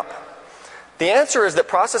booting up? The answer is that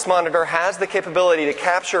Process Monitor has the capability to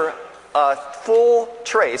capture a full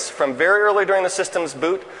trace from very early during the system's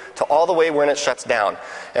boot to all the way when it shuts down.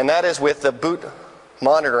 And that is with the boot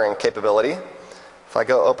monitoring capability. If I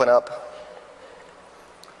go open up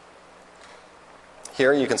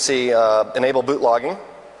here, you can see enable boot logging.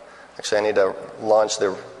 Actually, I need to launch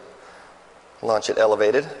it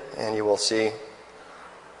elevated, and you will see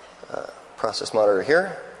Process Monitor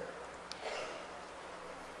here.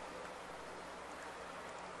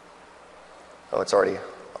 Oh, it's already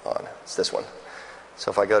on. It's this one. So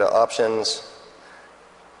if I go to Options,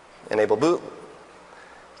 Enable Boot,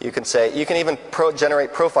 You can say, you can even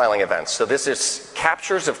generate profiling events. So this is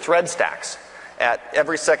captures of thread stacks at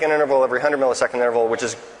every second interval, every 100 millisecond interval, which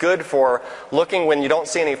is good for looking when you don't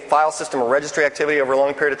see any file system or registry activity over a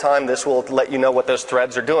long period of time. This will let you know what those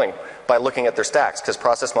threads are doing by looking at their stacks, because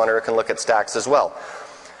Process Monitor can look at stacks as well.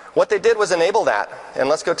 What they did was enable that, and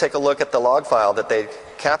let's go take a look at the log file that they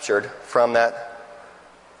captured from that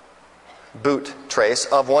boot trace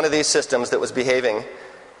of one of these systems that was behaving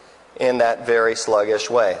in that very sluggish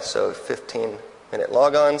way. So 15-minute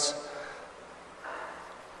logons.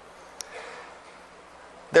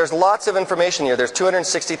 There's lots of information here. There's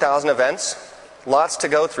 260,000 events, lots to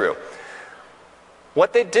go through.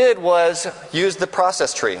 What they did was use the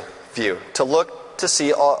process tree view to look to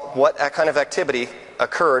see what kind of activity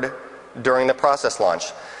occurred during the process launch.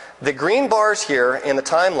 The green bars here in the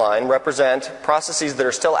timeline represent processes that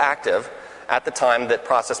are still active at the time that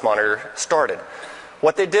Process Monitor started.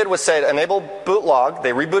 What they did was say enable boot log.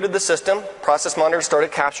 They rebooted the system. Process Monitor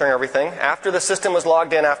started capturing everything. After the system was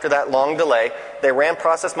logged in after that long delay, they ran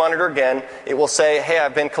Process Monitor again. It will say, hey,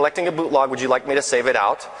 I've been collecting a boot log. Would you like me to save it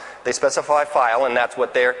out? They specify file, and that's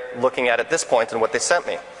what they're looking at this point and what they sent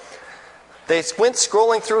me. They went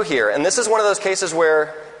scrolling through here, and this is one of those cases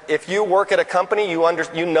where if you work at a company,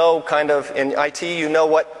 you know kind of in IT, you know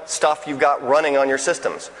what stuff you've got running on your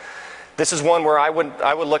systems. This is one where I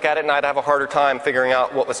would look at it and I'd have a harder time figuring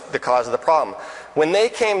out what was the cause of the problem. When they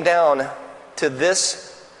came down to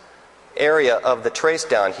this area of the trace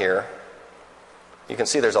down here, you can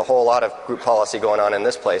see there's a whole lot of group policy going on in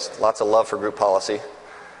this place. Lots of love for group policy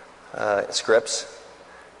scripts.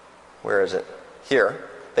 Where is it? Here.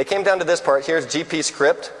 They came down to this part. Here's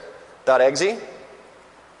gpscript.exe.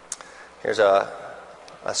 Here's a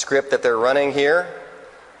script that they're running here.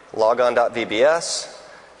 logon.vbs.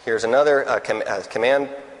 Here's another command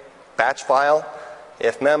batch file,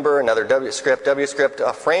 if member, another wscript,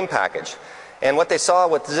 a frame package. And what they saw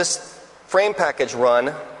with this frame package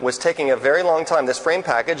run was taking a very long time. This frame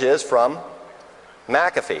package is from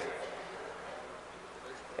McAfee.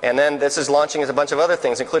 And then this is launching as a bunch of other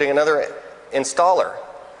things, including another installer,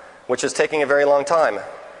 which is taking a very long time.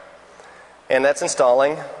 And that's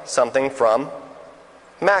installing something from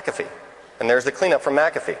McAfee. And there's the cleanup from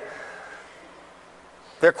McAfee.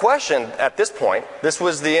 Their question at this point, this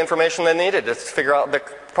was the information they needed to figure out the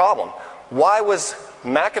problem. Why was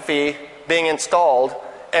McAfee being installed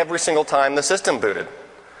every single time the system booted?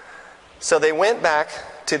 So they went back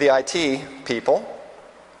to the IT people,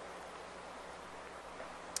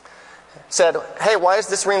 said, hey, why is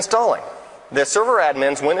this reinstalling? The server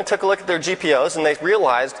admins went and took a look at their GPOs, and they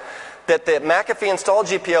realized that the McAfee installed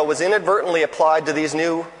GPO was inadvertently applied to these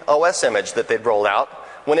new OS image that they'd rolled out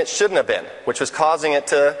when it shouldn't have been, which was causing it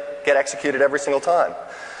to get executed every single time.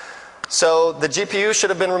 So the GPU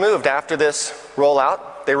should have been removed after this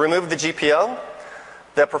rollout. They removed the GPO.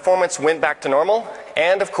 The performance went back to normal.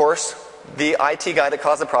 And, of course, the IT guy that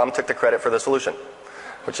caused the problem took the credit for the solution,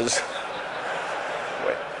 which is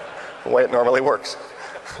the way it normally works.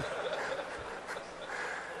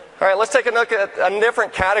 All right, let's take a look at a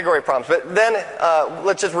different category problems. But then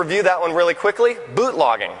let's just review that one really quickly. Boot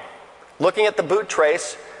logging. Looking at the boot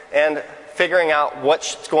trace and figuring out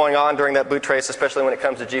what's going on during that boot trace, especially when it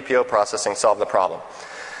comes to GPO processing, solve the problem.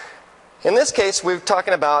 In this case, we're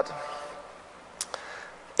talking about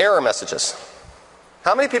error messages.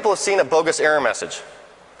 How many people have seen a bogus error message?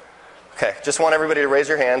 Okay, just want everybody to raise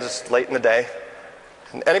your hands. It's late in the day.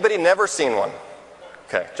 Anybody never seen one?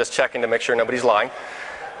 Okay, just checking to make sure nobody's lying.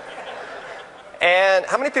 And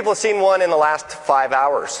how many people have seen one in the last 5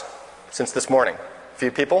 hours since this morning? A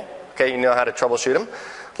few people? Okay, you know how to troubleshoot them.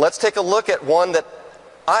 Let's take a look at one that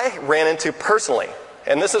I ran into personally.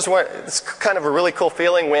 And this is where it's kind of a really cool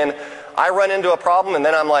feeling when I run into a problem and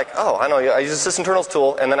then I'm like, oh, I know, I use a Sysinternals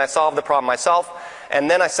tool, and then I solve the problem myself, and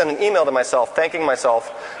then I send an email to myself thanking myself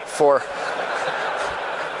for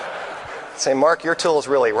saying, Mark, your tools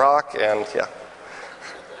really rock, and yeah.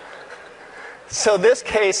 So this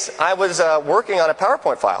case, I was working on a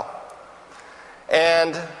PowerPoint file,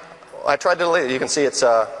 and I tried to delete it. You can see it's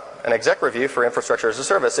an exec review for infrastructure as a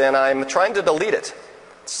service, and I'm trying to delete it.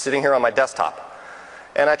 It's sitting here on my desktop.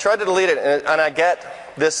 And I tried to delete it, and I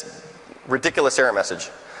get this ridiculous error message.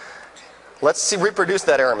 Let's reproduce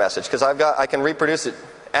that error message, because I can reproduce it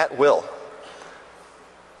at will.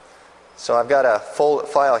 So I've got a full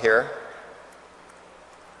file here.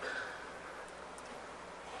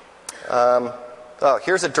 Oh,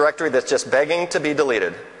 here's a directory that's just begging to be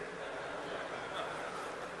deleted.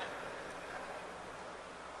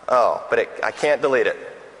 Oh, but I can't delete it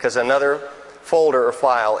because another folder or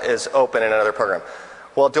file is open in another program.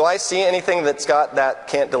 Well, do I see anything that's got that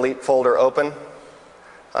can't delete folder open?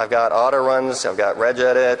 I've got auto runs, I've got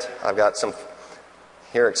regedit, I've got some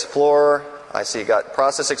here Explorer, I see got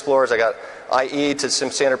Process Explorers, I got IE to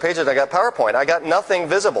some standard pages, I got PowerPoint. I got nothing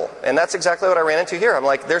visible. And that's exactly what I ran into here. I'm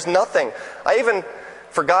like, there's nothing. I even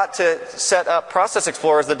forgot to set up Process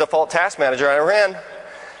Explorer as the default task manager. I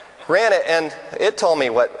ran it, and it told me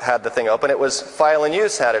what had the thing open. It was File in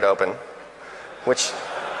Use had it open, which...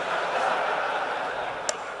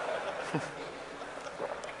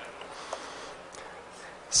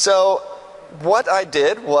 So what I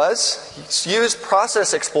did was use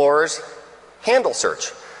Process Explorer's handle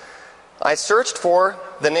search. I searched for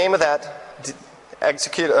the name of that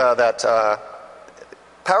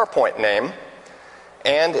PowerPoint name,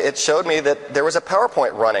 and it showed me that there was a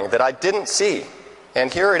PowerPoint running that I didn't see.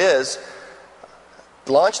 And here it is,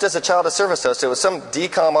 launched as a child of service host. It was some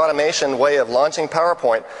decom automation way of launching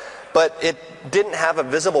PowerPoint, but it didn't have a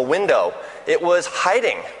visible window. It was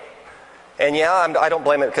hiding. And yeah, I don't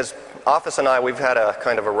blame it, because Office and I, we've had a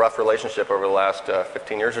kind of a rough relationship over the last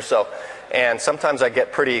 15 years or so. And sometimes I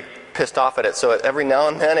get pretty pissed off at it. So every now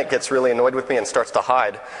and then it gets really annoyed with me and starts to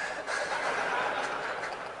hide.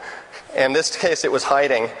 In this case, it was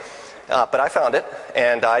hiding. But I found it,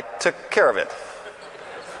 and I took care of it.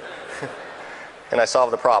 And I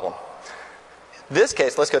solved the problem. This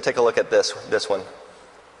case, let's go take a look at this one.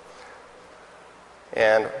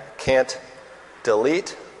 And can't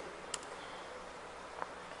delete.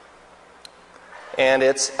 And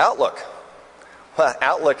it's Outlook. Well,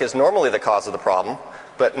 Outlook is normally the cause of the problem,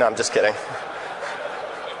 but no, I'm just kidding.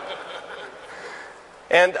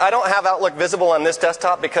 And I don't have Outlook visible on this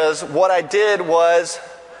desktop because what I did was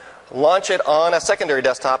launch it on a secondary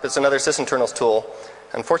desktop. It's another Sysinternals tool.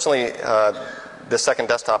 Unfortunately, this second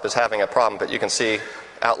desktop is having a problem, but you can see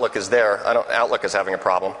Outlook is there. Outlook is having a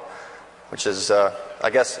problem, which is, I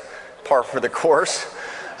guess, par for the course.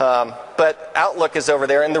 But Outlook is over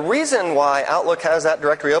there. And the reason why Outlook has that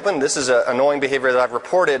directory open, this is an annoying behavior that I've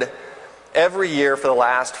reported every year for the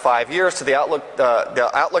last 5 years to the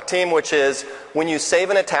Outlook team, which is when you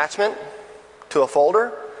save an attachment to a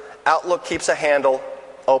folder, Outlook keeps a handle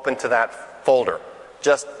open to that folder.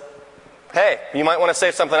 Just, hey, you might want to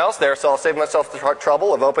save something else there, so I'll save myself the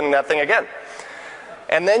trouble of opening that thing again.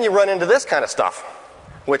 And then you run into this kind of stuff,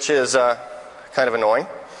 which is kind of annoying.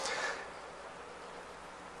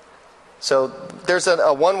 So there's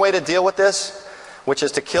a one way to deal with this, which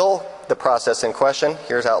is to kill the process in question.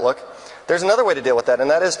 Here's Outlook. There's another way to deal with that,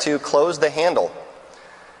 and that is to close the handle.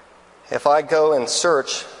 If I go and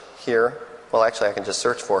search here, well, actually I can just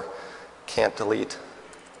search for can't delete.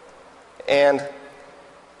 And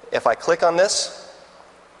if I click on this,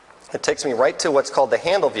 it takes me right to what's called the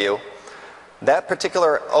handle view. That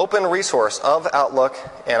particular open resource of Outlook,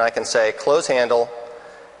 and I can say close handle,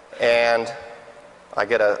 and I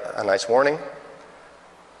get a nice warning.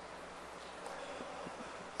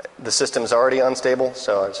 The system's already unstable,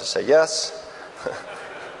 so I just say yes.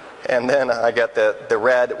 And then I get the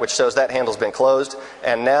red, which shows that handle's been closed.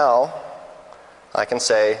 And now I can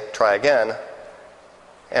say try again,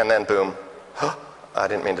 and then boom. I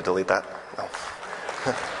didn't mean to delete that. No.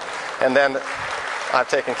 And then I've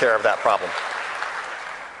taken care of that problem.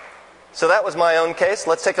 So that was my own case.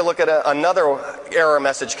 Let's take a look at another error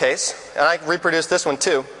message case. And I reproduced this one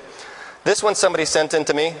too. This one somebody sent in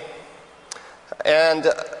to me. And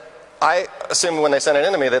I assumed when they sent it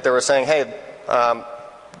in to me that they were saying, hey,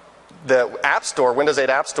 the App Store, Windows 8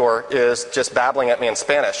 App Store, is just babbling at me in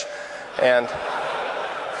Spanish. And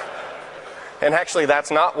actually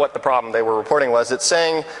that's not what the problem they were reporting was. It's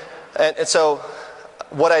saying, and so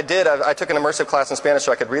what I did, I took an immersive class in Spanish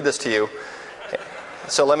so I could read this to you.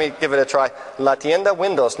 So let me give it a try. La tienda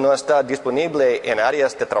Windows no está disponible en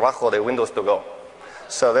áreas de trabajo de Windows to Go.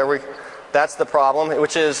 So that's the problem,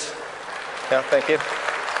 which is, yeah, thank you.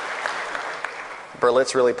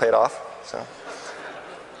 Berlitz really paid off. So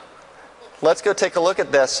let's go take a look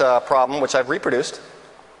at this problem, which I've reproduced.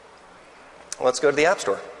 Let's go to the App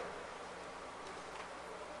Store.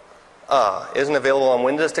 Isn't available on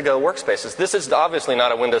Windows to Go workspaces. This is obviously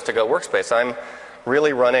not a Windows to Go workspace. I'm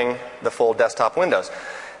really running the full desktop Windows.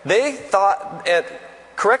 They thought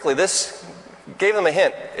correctly, this gave them a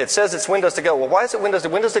hint. It says it's Windows to Go. Well, why is it Windows to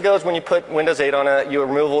Go? Windows to Go is when you put Windows 8 on a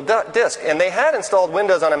removable disk. And they had installed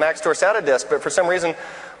Windows on a Mac Store SATA disk, but for some reason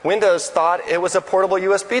Windows thought it was a portable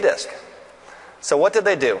USB disk. So what did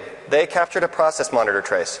they do? They captured a process monitor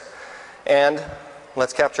trace. And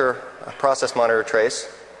let's capture a process monitor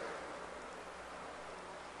trace.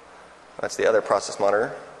 That's the other process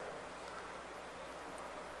monitor.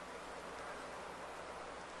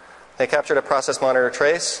 They captured a process monitor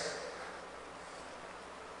trace.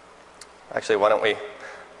 Actually, why don't we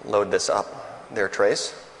load this up? their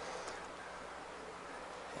trace.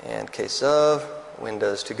 And case of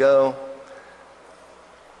Windows to go.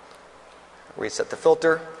 Reset the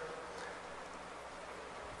filter.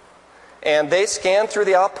 And they scanned through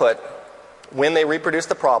the output when they reproduced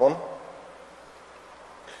the problem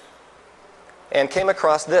and came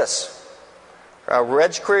across this. A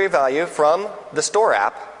reg query value from the store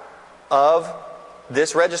app of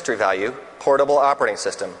this registry value, portable operating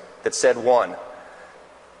system, that said 1.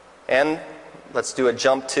 And let's do a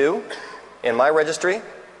jump to in my registry.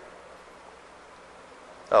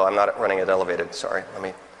 Oh, I'm not running it elevated. Sorry.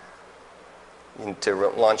 You need to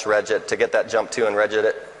launch regit. To get that jump to and regit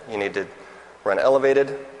it, you need to run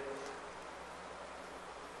elevated.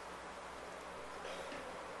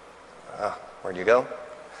 Where'd you go?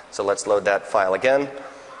 So let's load that file again.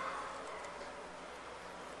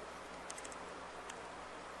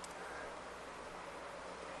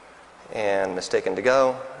 And mistaken to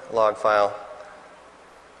go, log file.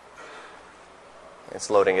 It's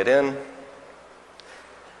loading it in.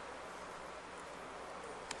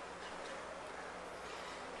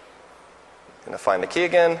 Going to find the key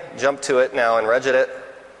again, jump to it now and regit it.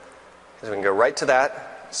 So we can go right to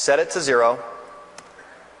that, set it to 0,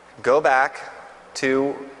 go back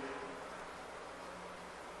to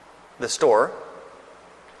the store,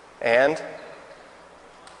 and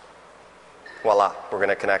voila, we're going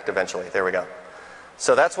to connect eventually. There we go.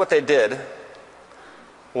 So that's what they did,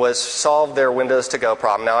 was solve their Windows to go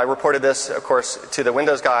problem. Now I reported this, of course, to the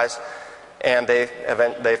Windows guys, and they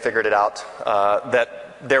figured it out, that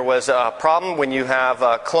there was a problem when you have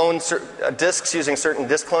disks using certain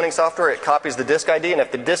disk cloning software. It copies the disk ID, and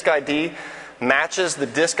if the disk ID matches the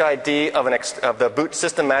disk ID of the boot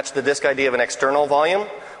system matched the disk ID of an external volume,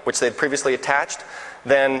 which they'd previously attached,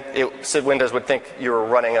 then Windows would think you were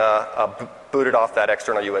running booted off that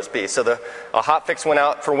external USB. So a hotfix went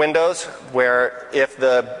out for Windows, where if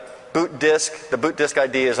the boot disk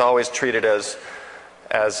ID is always treated as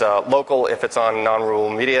local if it's on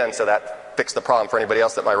non-rule media, and so that fixed the problem for anybody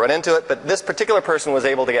else that might run into it. But this particular person was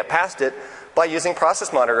able to get past it by using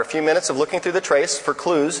Process Monitor, a few minutes of looking through the trace for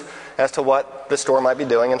clues as to what the store might be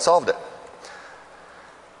doing, and solved it.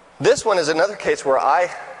 This one is another case where I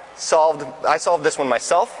solved this one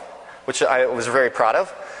myself, which I was very proud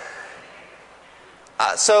of.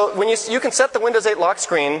 So when you can set the Windows 8 lock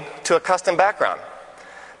screen to a custom background.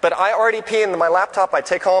 But I RDP into my laptop, I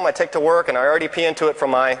take home, I take to work, and I RDP into it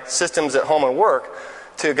from my systems at home and work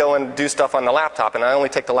to go and do stuff on the laptop, and I only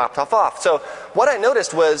take the laptop off. So what I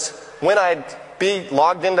noticed was when I'd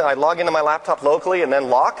log into my laptop locally and then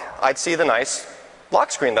lock, I'd see the nice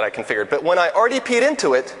lock screen that I configured. But when I RDP'd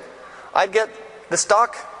into it, I'd get the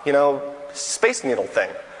stock, Space Needle thing.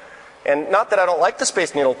 And not that I don't like the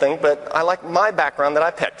Space Needle thing, but I like my background that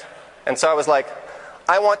I picked. And so I was like,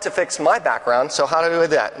 I want to fix my background, so how do I do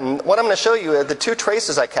that? And what I'm going to show you are the two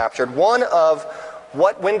traces I captured. One of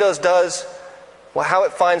what Windows does, how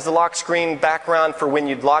it finds the lock screen background for when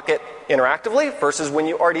you'd lock it interactively versus when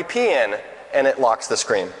you RDP in and it locks the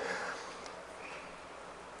screen.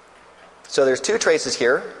 So there's two traces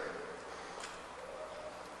here.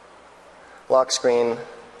 Lock screen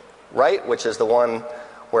right, which is the one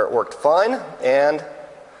where it worked fine, and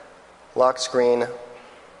lock screen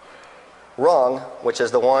wrong, which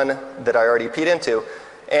is the one that I RDP'd into.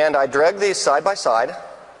 And I dragged these side by side,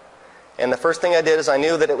 and the first thing I did is I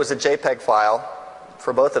knew that it was a JPEG file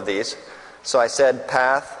for both of these. So I said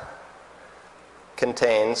path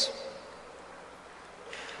contains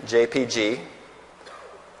JPG,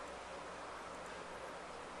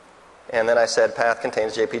 and then I said path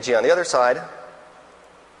contains JPG on the other side.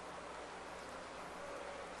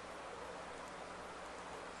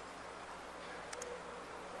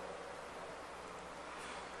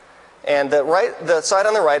 And the side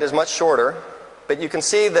on the right is much shorter, but you can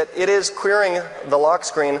see that it is querying the lock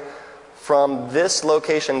screen from this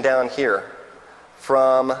location down here,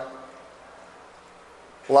 from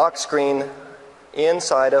lock screen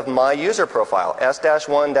inside of my user profile,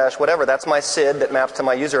 S-1- whatever. That's my SID that maps to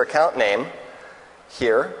my user account name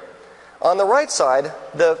here. On the right side,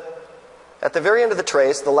 at the very end of the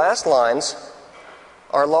trace, the last lines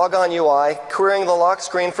are logon UI querying the lock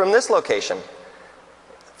screen from this location,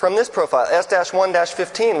 from this profile,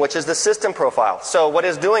 S-1-15, which is the system profile. So what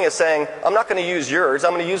it's doing is saying, I'm not going to use yours,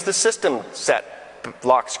 I'm going to use the system set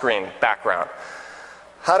lock screen background.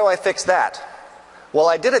 How do I fix that? Well,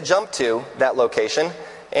 I did a jump to that location,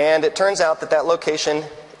 and it turns out that that location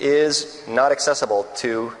is not accessible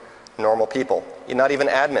to normal people. Not even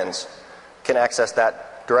admins can access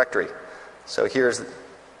that directory. So here's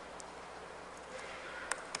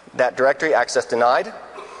that directory, access denied.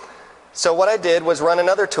 So what I did was run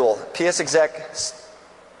another tool, psexec,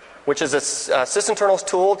 which is a Sysinternals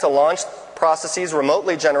tool to launch processes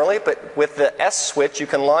remotely generally, but with the S switch you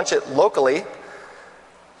can launch it locally,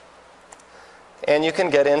 and you can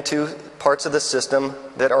get into parts of the system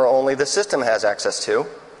that are only the system has access to.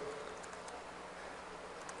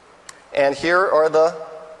 And here are the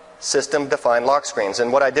system-defined lock screens.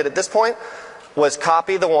 And what I did at this point was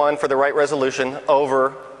copy the one for the right resolution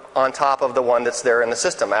over on top of the one that's there in the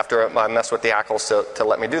system after I messed with the ACLs to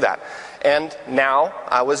let me do that. And now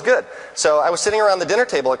I was good. So I was sitting around the dinner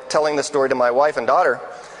table telling this story to my wife and daughter,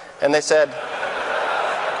 and they said,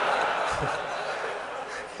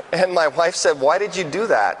 and my wife said, "Why did you do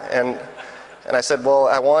that?" And I said, "Well,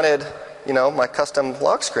 I wanted, my custom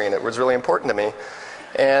lock screen. It was really important to me."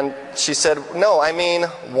 And she said, "No, I mean,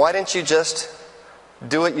 why didn't you just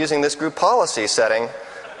do it using this group policy setting?"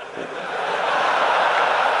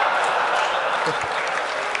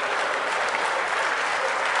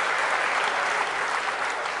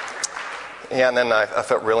 Yeah, and then I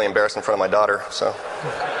felt really embarrassed in front of my daughter, so.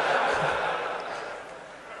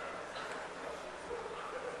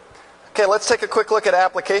 Okay, let's take a quick look at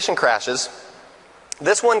application crashes.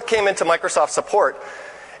 This one came into Microsoft support.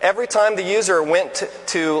 Every time the user went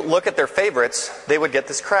to look at their favorites, they would get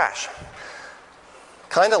this crash.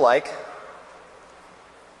 Kind of like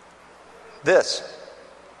this.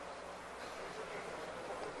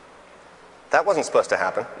 That wasn't supposed to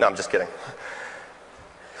happen. No, I'm just kidding.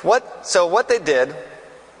 So what they did,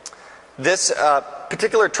 this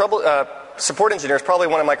particular support engineer is probably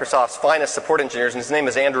one of Microsoft's finest support engineers, and his name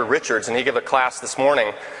is Andrew Richards, and he gave a class this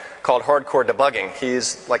morning called Hardcore Debugging.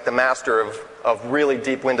 He's like the master of really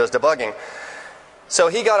deep Windows debugging. So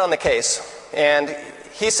he got on the case, and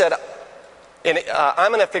he said,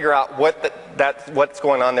 I'm going to figure out what's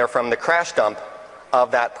going on there from the crash dump of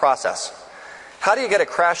that process. How do you get a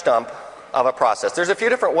crash dump of a process? There's a few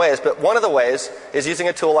different ways, but one of the ways is using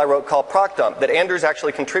a tool I wrote called procdump that Andrew's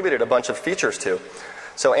actually contributed a bunch of features to.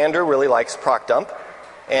 So Andrew really likes procdump,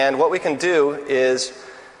 and what we can do is,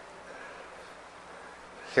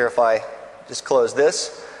 here if I just close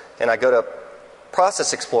this and I go to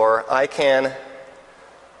Process Explorer, I can,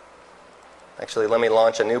 actually let me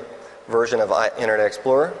launch a new version of Internet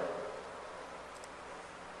Explorer.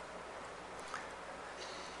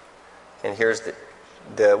 And here's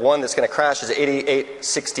the one that's going to crash is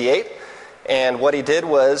 8868, and what he did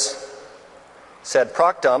was said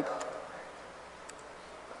procdump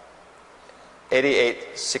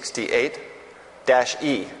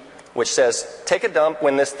 8868-E, which says take a dump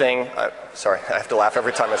when this thing, sorry, I have to laugh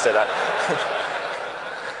every time I say that,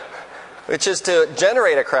 which is to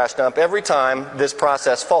generate a crash dump every time this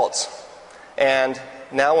process faults. And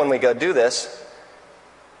now when we go do this,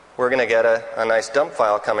 we're going to get a nice dump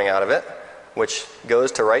file coming out of it, which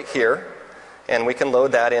goes to right here, and we can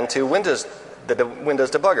load that into Windows, the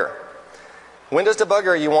Windows debugger. Windows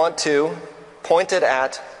debugger, you want to point it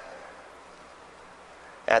at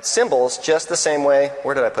symbols just the same way.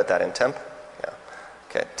 Where did I put that in temp? Yeah.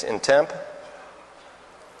 Okay, in temp.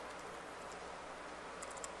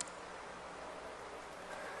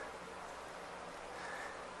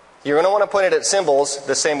 You're going to want to point it at symbols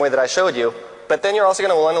the same way that I showed you, but then you're also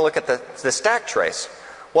going to want to look at the stack trace.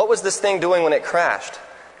 What was this thing doing when it crashed?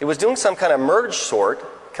 It was doing some kind of merge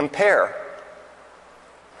sort, compare.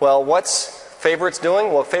 Well, what's favorites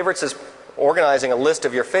doing? Well, favorites is organizing a list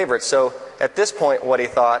of your favorites. So at this point, what he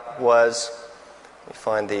thought was, let me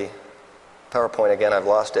find the PowerPoint again. I've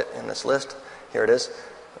lost it in this list. Here it is.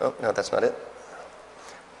 Oh, no, that's not it.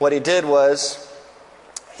 What he did was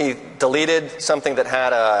he deleted something that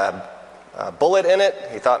had a bullet in it.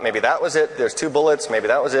 He thought maybe that was it. There's 2 bullets. Maybe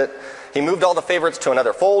that was it. He moved all the favorites to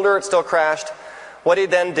another folder. It still crashed. What he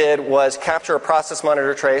then did was capture a process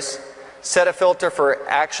monitor trace, set a filter for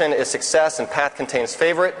action is success and path contains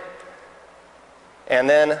favorite, and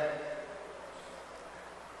then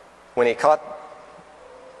when he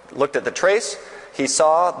looked at the trace, he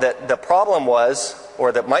saw that the problem was,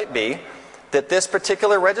 or that might be, that this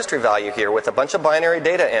particular registry value here with a bunch of binary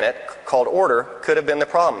data in it called order could have been the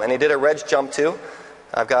problem. And he did a reg jump to.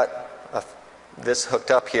 I've got this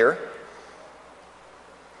hooked up here.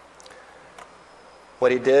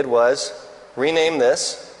 What he did was rename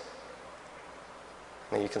this.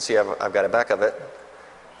 And you can see I've got a back of it.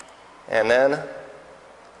 And then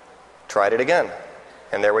tried it again.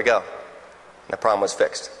 And there we go. And the problem was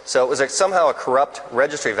fixed. So it was somehow a corrupt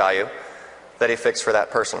registry value that he fixed for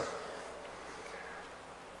that person.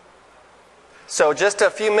 So just a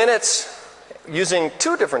few minutes using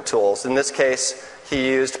 2 different tools. In this case, he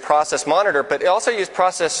used Process Monitor, but he also used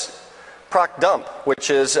Process Proc Dump, which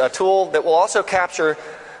is a tool that will also capture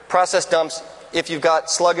process dumps, if you've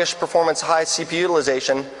got sluggish performance, high CPU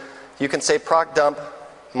utilization, you can say proc dump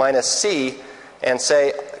minus C and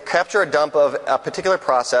say capture a dump of a particular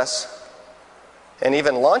process and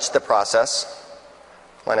even launch the process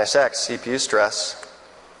minus X CPU stress,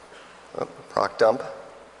 proc dump.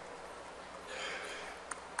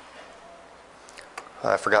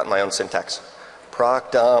 I've forgotten my own syntax.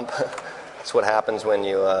 Proc dump. That's what happens when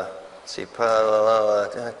you see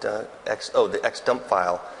the X dump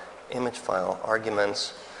file, image file,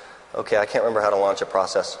 arguments. Okay, I can't remember how to launch a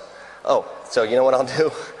process. Oh, so you know what I'll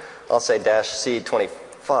do? I'll say dash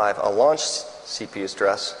C25. I'll launch CPU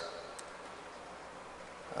stress.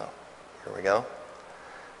 Oh, here we go.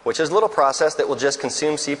 Which is a little process that will just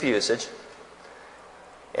consume CPU usage.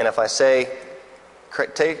 And if I say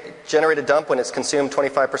generate a dump when it's consumed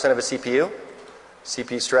 25% of a CPU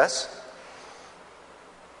stress.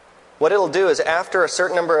 What it'll do is after a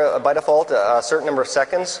certain number, by default, a certain number of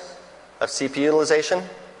seconds of CPU utilization,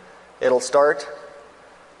 it'll start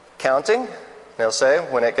counting. And it'll say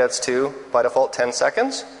when it gets to, by default, 10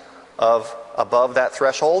 seconds of above that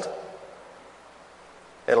threshold,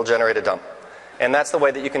 it'll generate a dump. And that's the way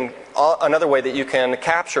that you can, another way that you can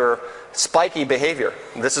capture spiky behavior.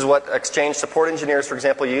 This is what Exchange support engineers, for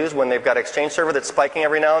example, use when they've got an Exchange server that's spiking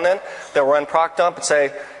every now and then. They'll run proc dump and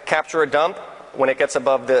say, capture a dump when it gets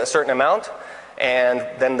above a certain amount, and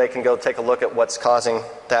then they can go take a look at what's causing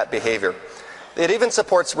that behavior. It even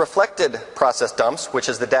supports reflected process dumps, which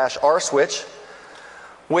is the -R switch,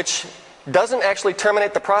 which doesn't actually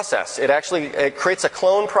terminate the process. It creates a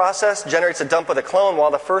clone process, generates a dump with a clone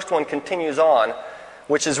while the first one continues on,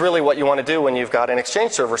 which is really what you want to do when you've got an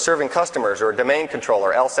Exchange server serving customers or a domain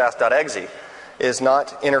controller, lsas.exe, is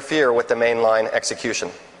not interfere with the mainline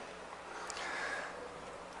execution.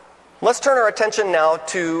 Let's turn our attention now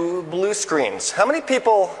to blue screens. How many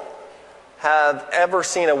people have ever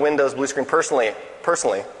seen a Windows blue screen personally?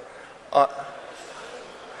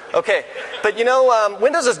 Okay, but you know,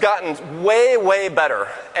 Windows has gotten way, way better.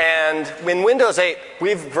 And in Windows 8,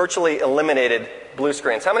 we've virtually eliminated blue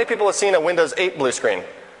screens. How many people have seen a Windows 8 blue screen?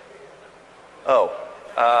 Oh.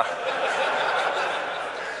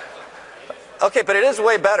 Okay, but it is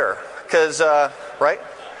way better, because, right?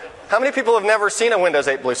 How many people have never seen a Windows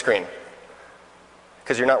 8 blue screen?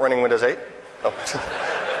 Because you're not running Windows 8? Oh.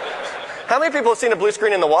 How many people have seen a blue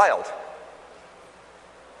screen in the wild?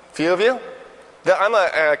 Few of you? I'm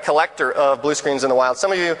a collector of blue screens in the wild.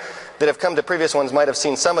 Some of you that have come to previous ones might have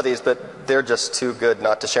seen some of these, but they're just too good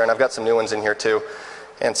not to share. And I've got some new ones in here too.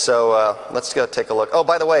 And so let's go take a look. Oh,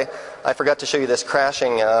 by the way, I forgot to show you this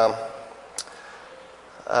crashing.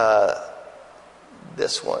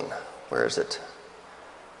 This one. Where is it?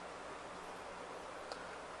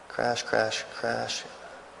 Crash, crash, crash.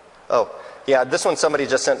 Oh, yeah, this one somebody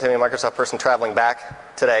just sent to me, a Microsoft person traveling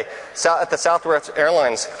back today. At the Southwest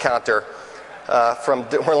Airlines counter, from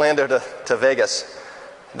Orlando to Vegas,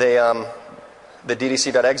 the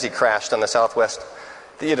DDC.exe crashed on the Southwest.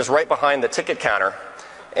 It is right behind the ticket counter,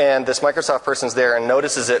 and this Microsoft person's there and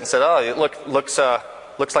notices it and said, "Oh, it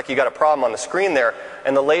looks like you got a problem on the screen there."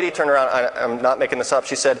 And the lady turned around. I'm not making this up.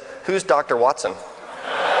 She said, "Who's Dr. Watson?"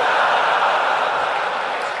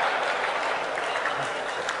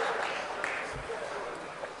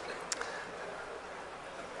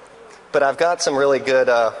 But I've got some really good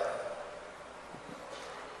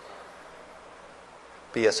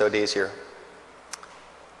BSODs here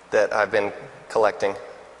that I've been collecting.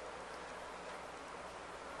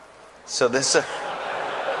 So this is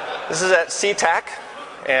at SeaTac,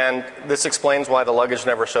 and this explains why the luggage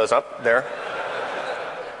never shows up there.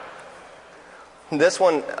 This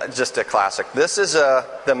one, just a classic. This is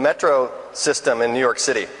the metro system in New York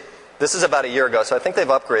City. This is about a year ago, so I think they've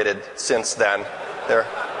upgraded since then.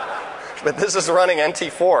 But this is running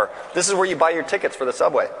NT4. This is where you buy your tickets for the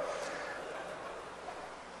subway.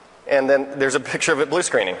 And then there's a picture of it blue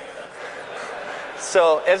screening.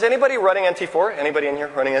 So is anybody running NT4? Anybody in here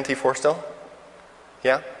running NT4 still?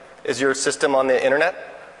 Yeah? Is your system on the internet?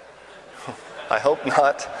 I hope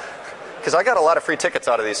not. Because I got a lot of free tickets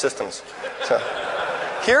out of these systems. So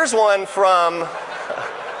here's one from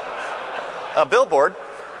a billboard.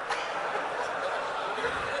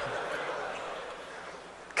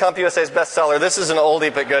 CompUSA's bestseller. This is an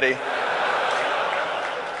oldie but goodie.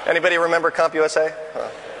 Anybody remember CompUSA?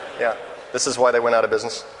 Yeah. This is why they went out of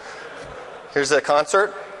business. Here's a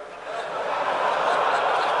concert.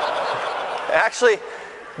 Actually,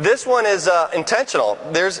 this one is intentional.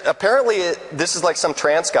 Apparently this is like some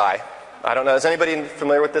trance guy. I don't know. Is anybody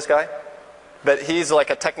familiar with this guy? But he's like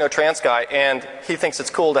a techno trance guy, and he thinks it's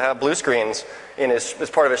cool to have blue screens as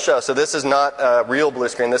part of his show. So this is not a real blue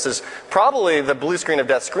screen. This is probably the blue screen of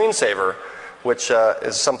death screensaver, which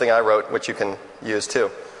is something I wrote, which you can use too.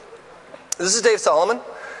 This is Dave Solomon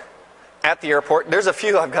at the airport. There's a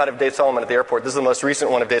few I've got of Dave Solomon at the airport. This is the most recent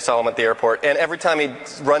one of Dave Solomon at the airport. And every time he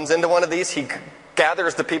runs into one of these, he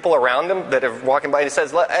gathers the people around him that are walking by and he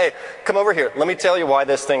says, hey, come over here. Let me tell you why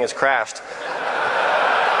this thing has crashed.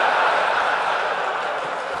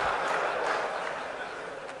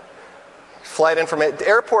 Flight information.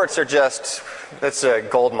 Airports are just, it's a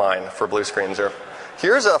gold mine for blue screens.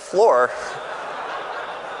 Here's a floor.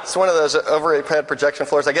 It's one of those overhead projection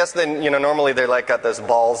floors. I guess then, normally they're like got those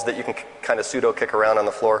balls that you can kind of pseudo kick around on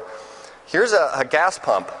the floor. Here's a gas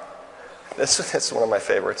pump. This is one of my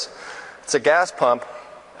favorites. It's a gas pump,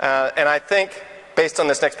 and I think, based on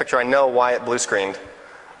this next picture, I know why it blue screened.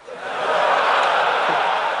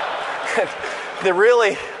 The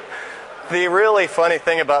really funny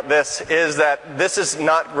thing about this is that this is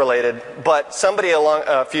not related, but somebody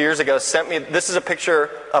a few years ago sent me, this is a picture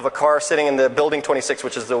of a car sitting in the building 26,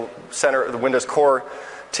 which is the center of the Windows core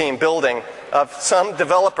team building, of some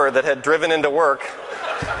developer that had driven into work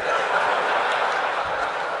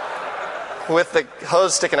with the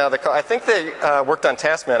hose sticking out of the car. I think they worked on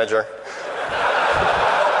Task Manager.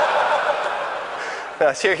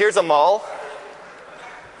 Here's a mall.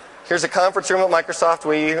 Here's a conference room at Microsoft.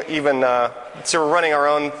 We even, so we're running our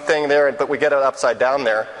own thing there, but we get it upside down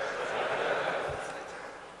there.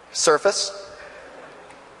 Surface.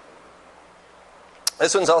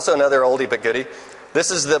 This one's also another oldie but goodie.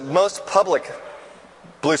 This is the most public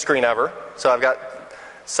blue screen ever. So I've got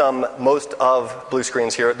some most of blue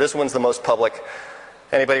screens here. This one's the most public.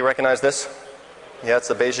 Anybody recognize this? Yeah, it's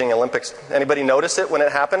the Beijing Olympics. Anybody notice it when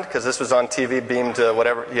it happened? Because this was on TV, beamed to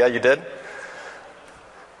whatever. Yeah, you did?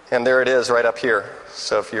 And there it is right up here.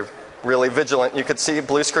 So if you're really vigilant, you could see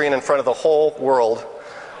blue screen in front of the whole world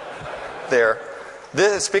there.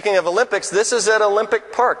 Speaking of Olympics, this is at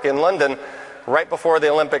Olympic Park in London right before the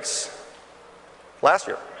Olympics last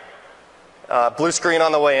year. Blue screen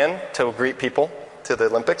on the way in to greet people to the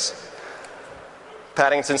Olympics.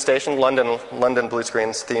 Paddington Station, London blue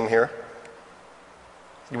screens theme here.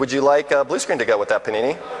 Would you like a blue screen to go with that,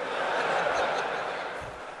 Panini?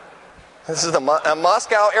 This is the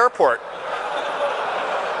Moscow airport.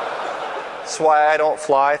 That's why I don't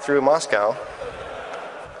fly through Moscow.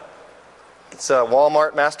 It's a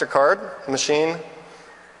Walmart MasterCard machine.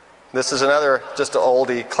 This is another just an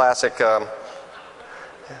oldie classic.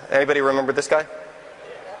 Anybody remember this guy?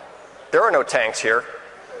 There are no tanks here.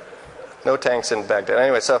 No tanks in Baghdad.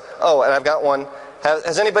 Anyway, so, and I've got one.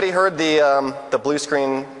 Has anybody heard the blue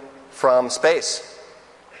screen from space?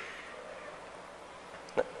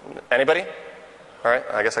 Anybody? All right,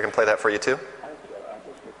 I guess I can play that for you too.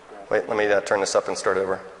 Wait, let me turn this up and start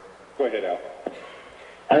over. Go ahead, Al.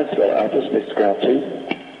 Alpha Space Ground 2.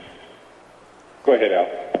 Go ahead, Al.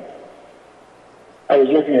 I was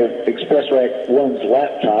looking at ExpressRack 1's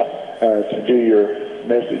laptop to do your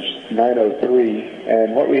message 903,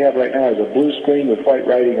 and what we have right now is a blue screen with white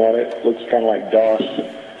writing on it. Looks kind of like DOS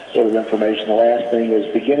sort of information. The last thing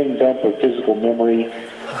is beginning dump of physical memory,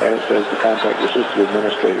 and it says to contact your system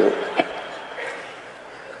administrator.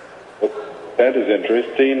 That is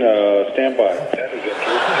interesting. Stand by. That is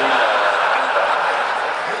interesting.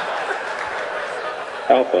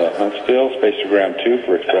 Alpha, I'm still Spacegram 2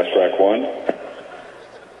 for ExpressRack 1.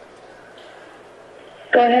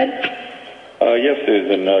 Go ahead. Yes,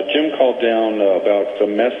 Susan. Jim called down about the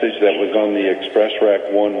message that was on the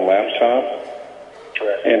ExpressRack 1 laptop.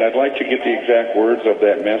 And I'd like to get the exact words of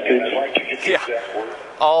that message. Yeah.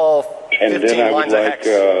 All 15 and then I would lines like, of hex.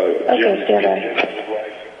 Okay, stand by.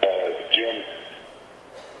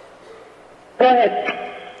 Go ahead.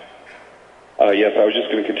 Yes, I was just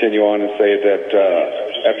going to continue on and say that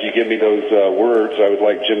after you give me those words, I would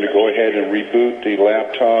like Jim to go ahead and reboot the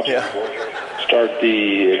laptop, start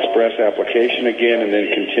the Express application again, and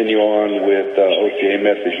then continue on with OTA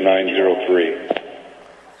message 903.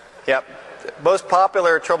 Yep. Most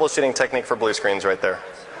popular troubleshooting technique for blue screens right there.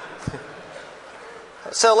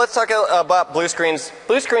 So let's talk about blue screens.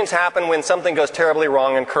 Blue screens happen when something goes terribly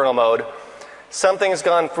wrong in kernel mode. Something's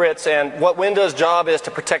gone fritz, and what Windows' job is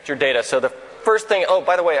to protect your data. So the first thing,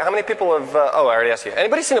 by the way, how many people have, I already asked you.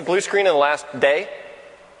 Anybody seen a blue screen in the last day?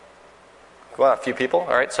 Well, a few people.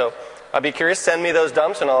 All right, so I'd be curious. Send me those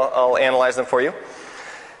dumps, and I'll analyze them for you.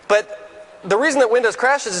 But the reason that Windows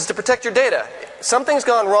crashes is to protect your data. Something's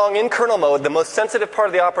gone wrong in kernel mode, the most sensitive part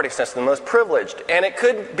of the operating system, the most privileged, and it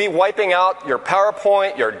could be wiping out your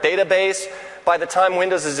PowerPoint, your database. By the time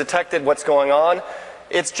Windows has detected what's going on,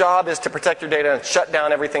 its job is to protect your data and shut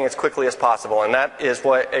down everything as quickly as possible. And that is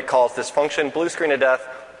what it calls this function, blue screen of death.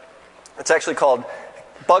 It's actually called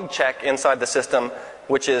bug check inside the system,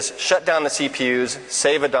 which is shut down the CPUs,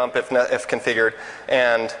 save a dump if configured,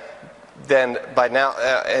 and then by now,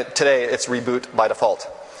 today, it's reboot by default.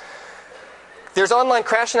 There's online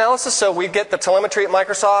crash analysis, so we get the telemetry at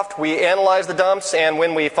Microsoft, we analyze the dumps, and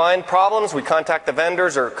when we find problems, we contact the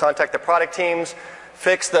vendors or contact the product teams,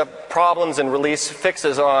 fix the problems and release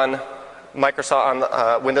fixes on Microsoft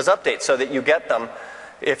on Windows Update so that you get them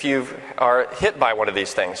if you are hit by one of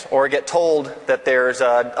these things, or get told that there's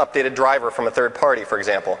an updated driver from a third party, for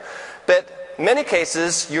example. But in many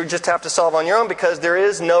cases, you just have to solve on your own because there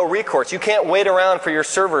is no recourse. You can't wait around for your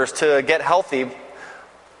servers to get healthy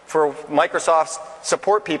for Microsoft's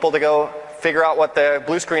support people to go figure out what the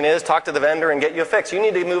blue screen is, talk to the vendor, and get you a fix. You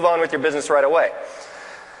need to move on with your business right away.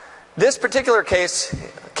 This particular case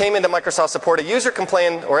came into Microsoft support. A user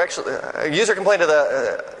complained, or actually, a user complained to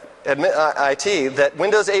the IT that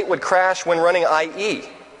Windows 8 would crash when running IE.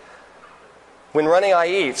 When running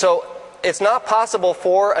IE. So it's not possible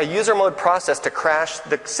for a user mode process to crash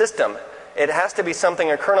the system. It has to be something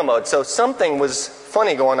in kernel mode. So something was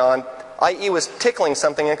funny going on. IE was tickling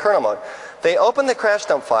something in kernel mode. They opened the crash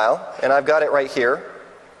dump file, and I've got it right here.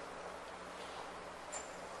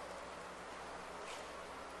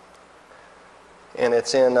 And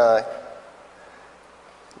it's in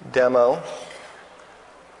demo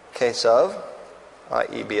case of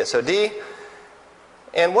IE BSOD.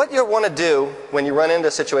 And what you want to do when you run into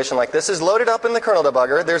a situation like this is load it up in the kernel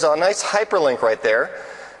debugger. There's a nice hyperlink right there.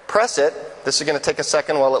 Press it. This is going to take a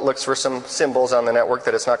second while it looks for some symbols on the network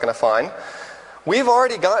that it's not going to find. We've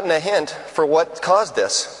already gotten a hint for what caused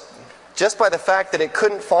this, just by the fact that it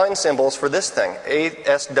couldn't find symbols for this thing,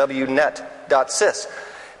 aswnet.sys,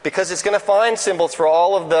 because it's going to find symbols for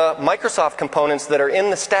all of the Microsoft components that are in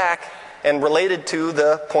the stack and related to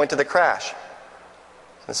the point of the crash.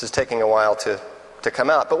 This is taking a while to come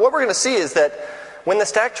out. But what we're going to see is that when the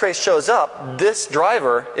stack trace shows up, this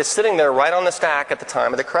driver is sitting there right on the stack at the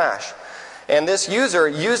time of the crash. And this user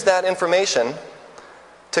used that information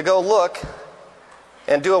to go look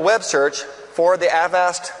and do a web search for the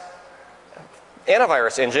Avast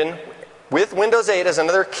antivirus engine with Windows 8 as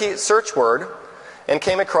another key search word, and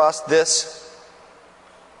came across this,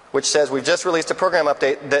 which says we've just released a program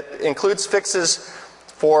update that includes fixes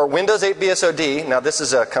for Windows 8 BSOD. Now this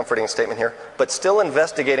is a comforting statement here, but still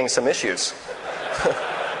investigating some issues.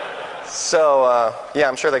 So yeah,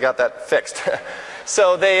 I'm sure they got that fixed.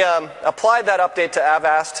 So they applied that update to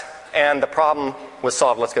Avast, and the problem was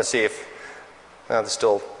solved. Let's go see if they're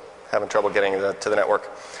still having trouble getting to the network.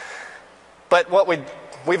 But what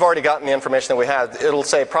we've already gotten the information that we had. It'll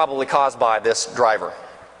say probably caused by this driver.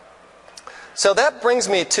 So that brings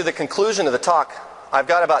me to the conclusion of the talk. I've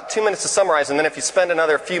got about 2 minutes to summarize, and then if you spend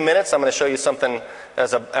another few minutes, I'm going to show you something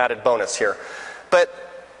as an added bonus here. But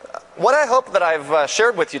what I hope that I've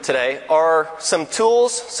shared with you today are some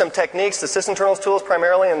tools, some techniques, the Sysinternals tools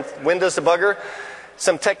primarily, and Windows Debugger,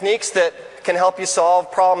 some techniques that can help you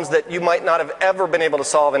solve problems that you might not have ever been able to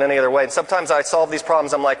solve in any other way. And sometimes I solve these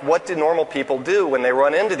problems, I'm like, what do normal people do when they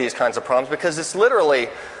run into these kinds of problems? Because it's literally,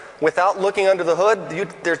 without looking under the hood,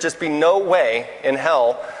 there'd just be no way in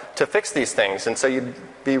hell to fix these things. And so you'd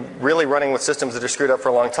be really running with systems that are screwed up for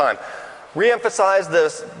a long time. Re-emphasize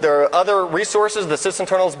there are other resources, the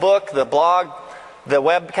Sysinternals book, the blog, the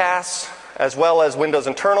webcasts, as well as Windows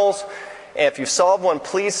Internals. And if you solve one,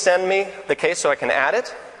 please send me the case so I can add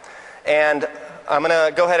it. And I'm going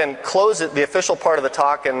to go ahead and close it, the official part of the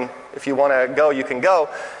talk, and if you want to go, you can go.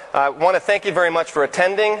 I want to thank you very much for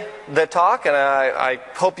attending the talk, and I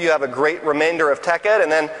hope you have a great remainder of Tech Ed.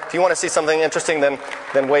 And then if you want to see something interesting, then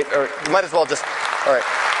wait, or you might as well just, all right.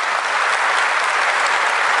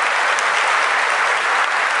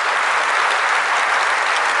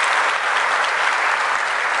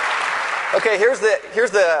 Okay, here's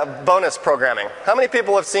the bonus programming. How many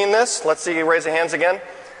people have seen this? Let's see, raise your hands again.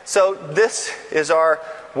 So this is our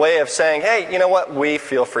way of saying, hey, you know what? We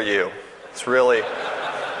feel for you. It's really,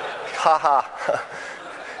 haha.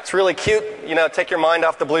 It's really cute. You know, take your mind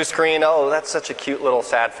off the blue screen. Oh, that's such a cute little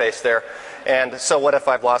sad face there. And so what if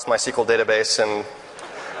I've lost my SQL database and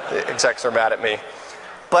the execs are mad at me?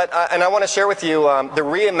 But, and I want to share with you the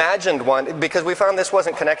reimagined one, because we found this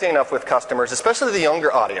wasn't connecting enough with customers, especially the younger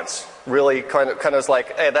audience. Really kind of was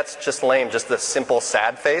like, hey, that's just lame, just the simple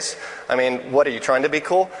sad face. I mean, what, are you trying to be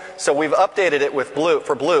cool? So we've updated it with blue,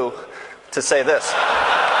 for blue, to say this.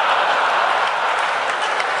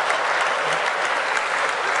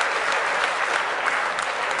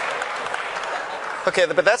 Okay,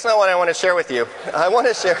 but that's not what I want to share with you. I want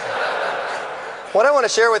to share what I want to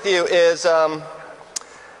share with you is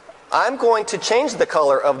I'm going to change the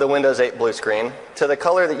color of the Windows 8 blue screen to the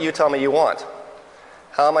color that you tell me you want.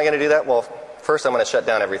 How am I going to do that? Well, first I'm going to shut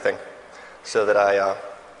down everything so that I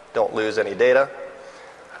don't lose any data.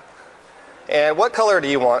 And what color do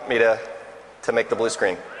you want me to make the blue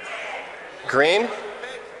screen? Green?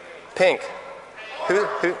 Pink?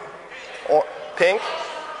 Pink?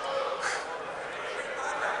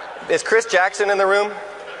 Is Chris Jackson in the room?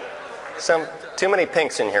 Too many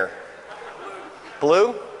pinks in here.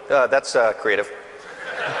 Blue? That's creative.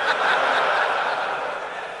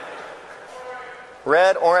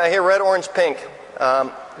 Red, orange. I hear red, orange, pink.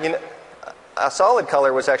 You know, a solid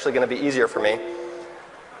color was actually going to be easier for me.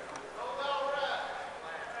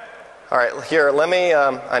 All right, here, let me,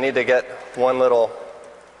 I need to get one little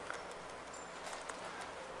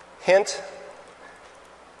hint.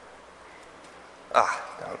 No,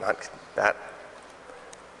 not that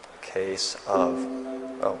case of,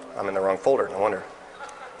 oh, I'm in the wrong folder, no wonder.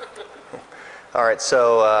 All right,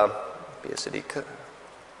 so BSD.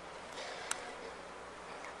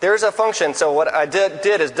 There's a function, so what I did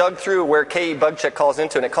is dug through where KE bug check calls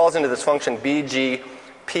into, and it calls into this function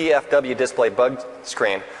bgpfw display bug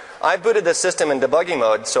screen. I booted the system in debugging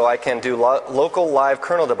mode so I can do local live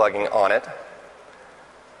kernel debugging on it.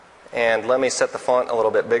 And let me set the font a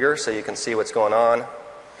little bit bigger so you can see what's going on.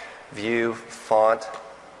 View, font,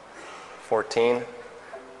 14.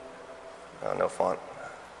 Oh, no font.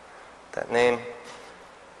 That name.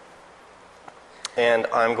 And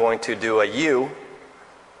I'm going to do a U,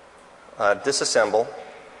 disassemble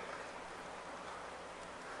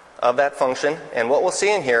of that function. And what we'll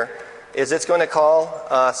see in here is it's going to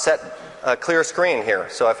call set clear screen here.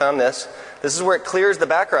 So I found this. This is where it clears the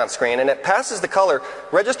background screen and it passes the color.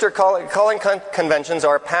 Register calling conventions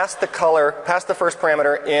are pass the color, pass the first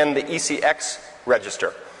parameter in the ECX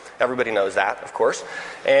register. Everybody knows that, of course.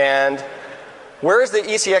 And where is the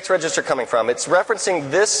ECX register coming from? It's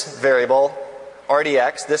referencing this variable,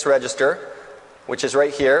 RDX, this register, which is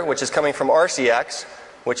right here, which is coming from RCX,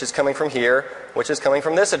 which is coming from here, which is coming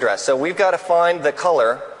from this address. So we've got to find the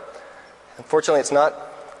color. Unfortunately, it's not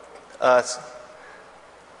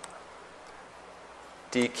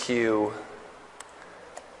DQ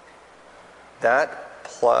that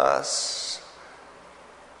plus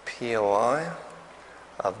POI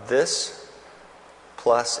of this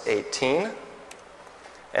plus 18,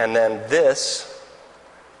 and then this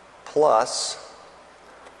plus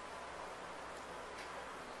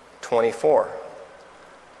 24.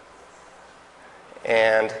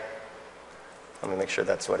 And let me make sure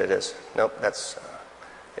that's what it is. Nope, that's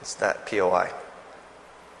it's that POI.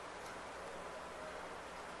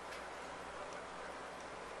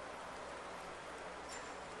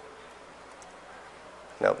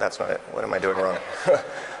 Nope, that's not it. What am I doing wrong?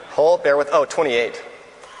 Hold, bear with, oh, 28.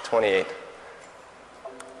 28.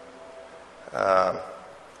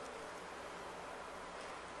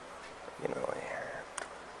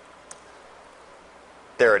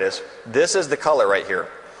 There it is. This is the color right here.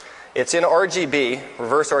 It's in RGB,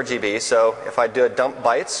 reverse RGB, so if I do a dump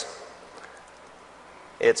bytes,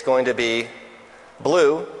 it's going to be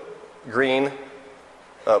blue, green,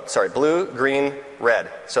 blue, green,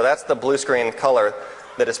 red. So that's the blue screen color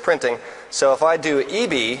that is printing. So if I do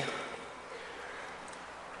EB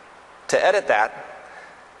to edit that,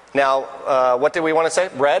 now what did we want to say?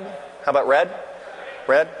 Red? How about red?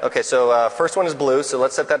 Red? Okay, so first one is blue, so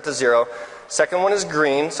let's set that to 0. Second one is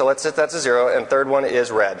green, so let's set that to 0. And third one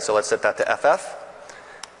is red, so let's set that to FF.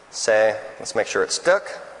 Say, let's make sure it's stuck.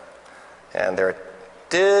 And there it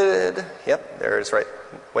did. Yep, there it is right.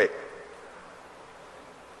 Wait.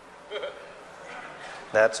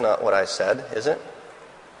 That's not what I said, is it?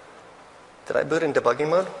 Did I boot in debugging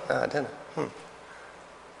mode? I didn't.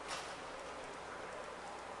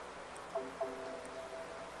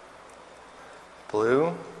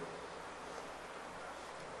 Blue.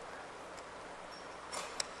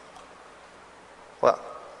 Well,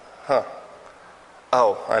 huh.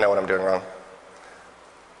 Oh, I know what I'm doing wrong.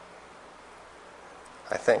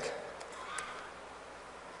 I think.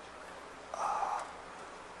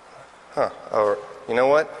 Huh. Oh, you know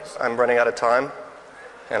what? I'm running out of time.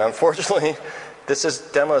 And unfortunately,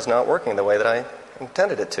 this demo is not working the way that I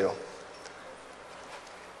intended it to.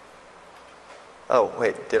 Oh,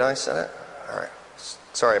 wait, did I set it? All right.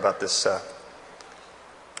 Sorry about this.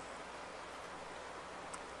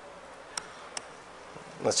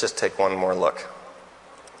 Let's just take one more look.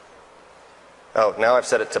 Oh, now I've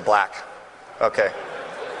set it to black. Okay.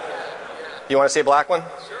 You want to see a black one?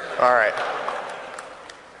 Sure. All right.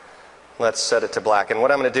 Let's set it to black. And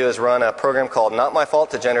what I'm going to do is run a program called Not My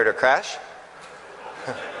Fault to generate a crash.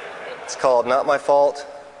 It's called Not My Fault.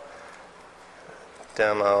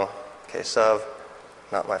 Demo, case of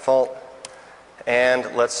Not My Fault.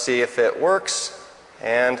 And let's see if it works.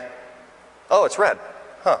 And, oh, it's red.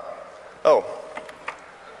 Huh. Oh.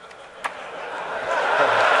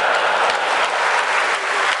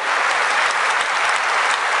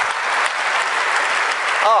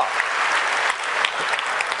 Oh.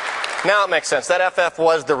 Now it makes sense. That FF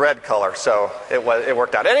was the red color, so it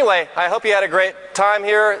worked out. Anyway, I hope you had a great time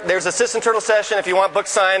here. There's a Sysinternals session. If you want books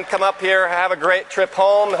signed, come up here. Have a great trip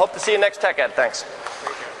home. Hope to see you next Tech Ed. Thanks.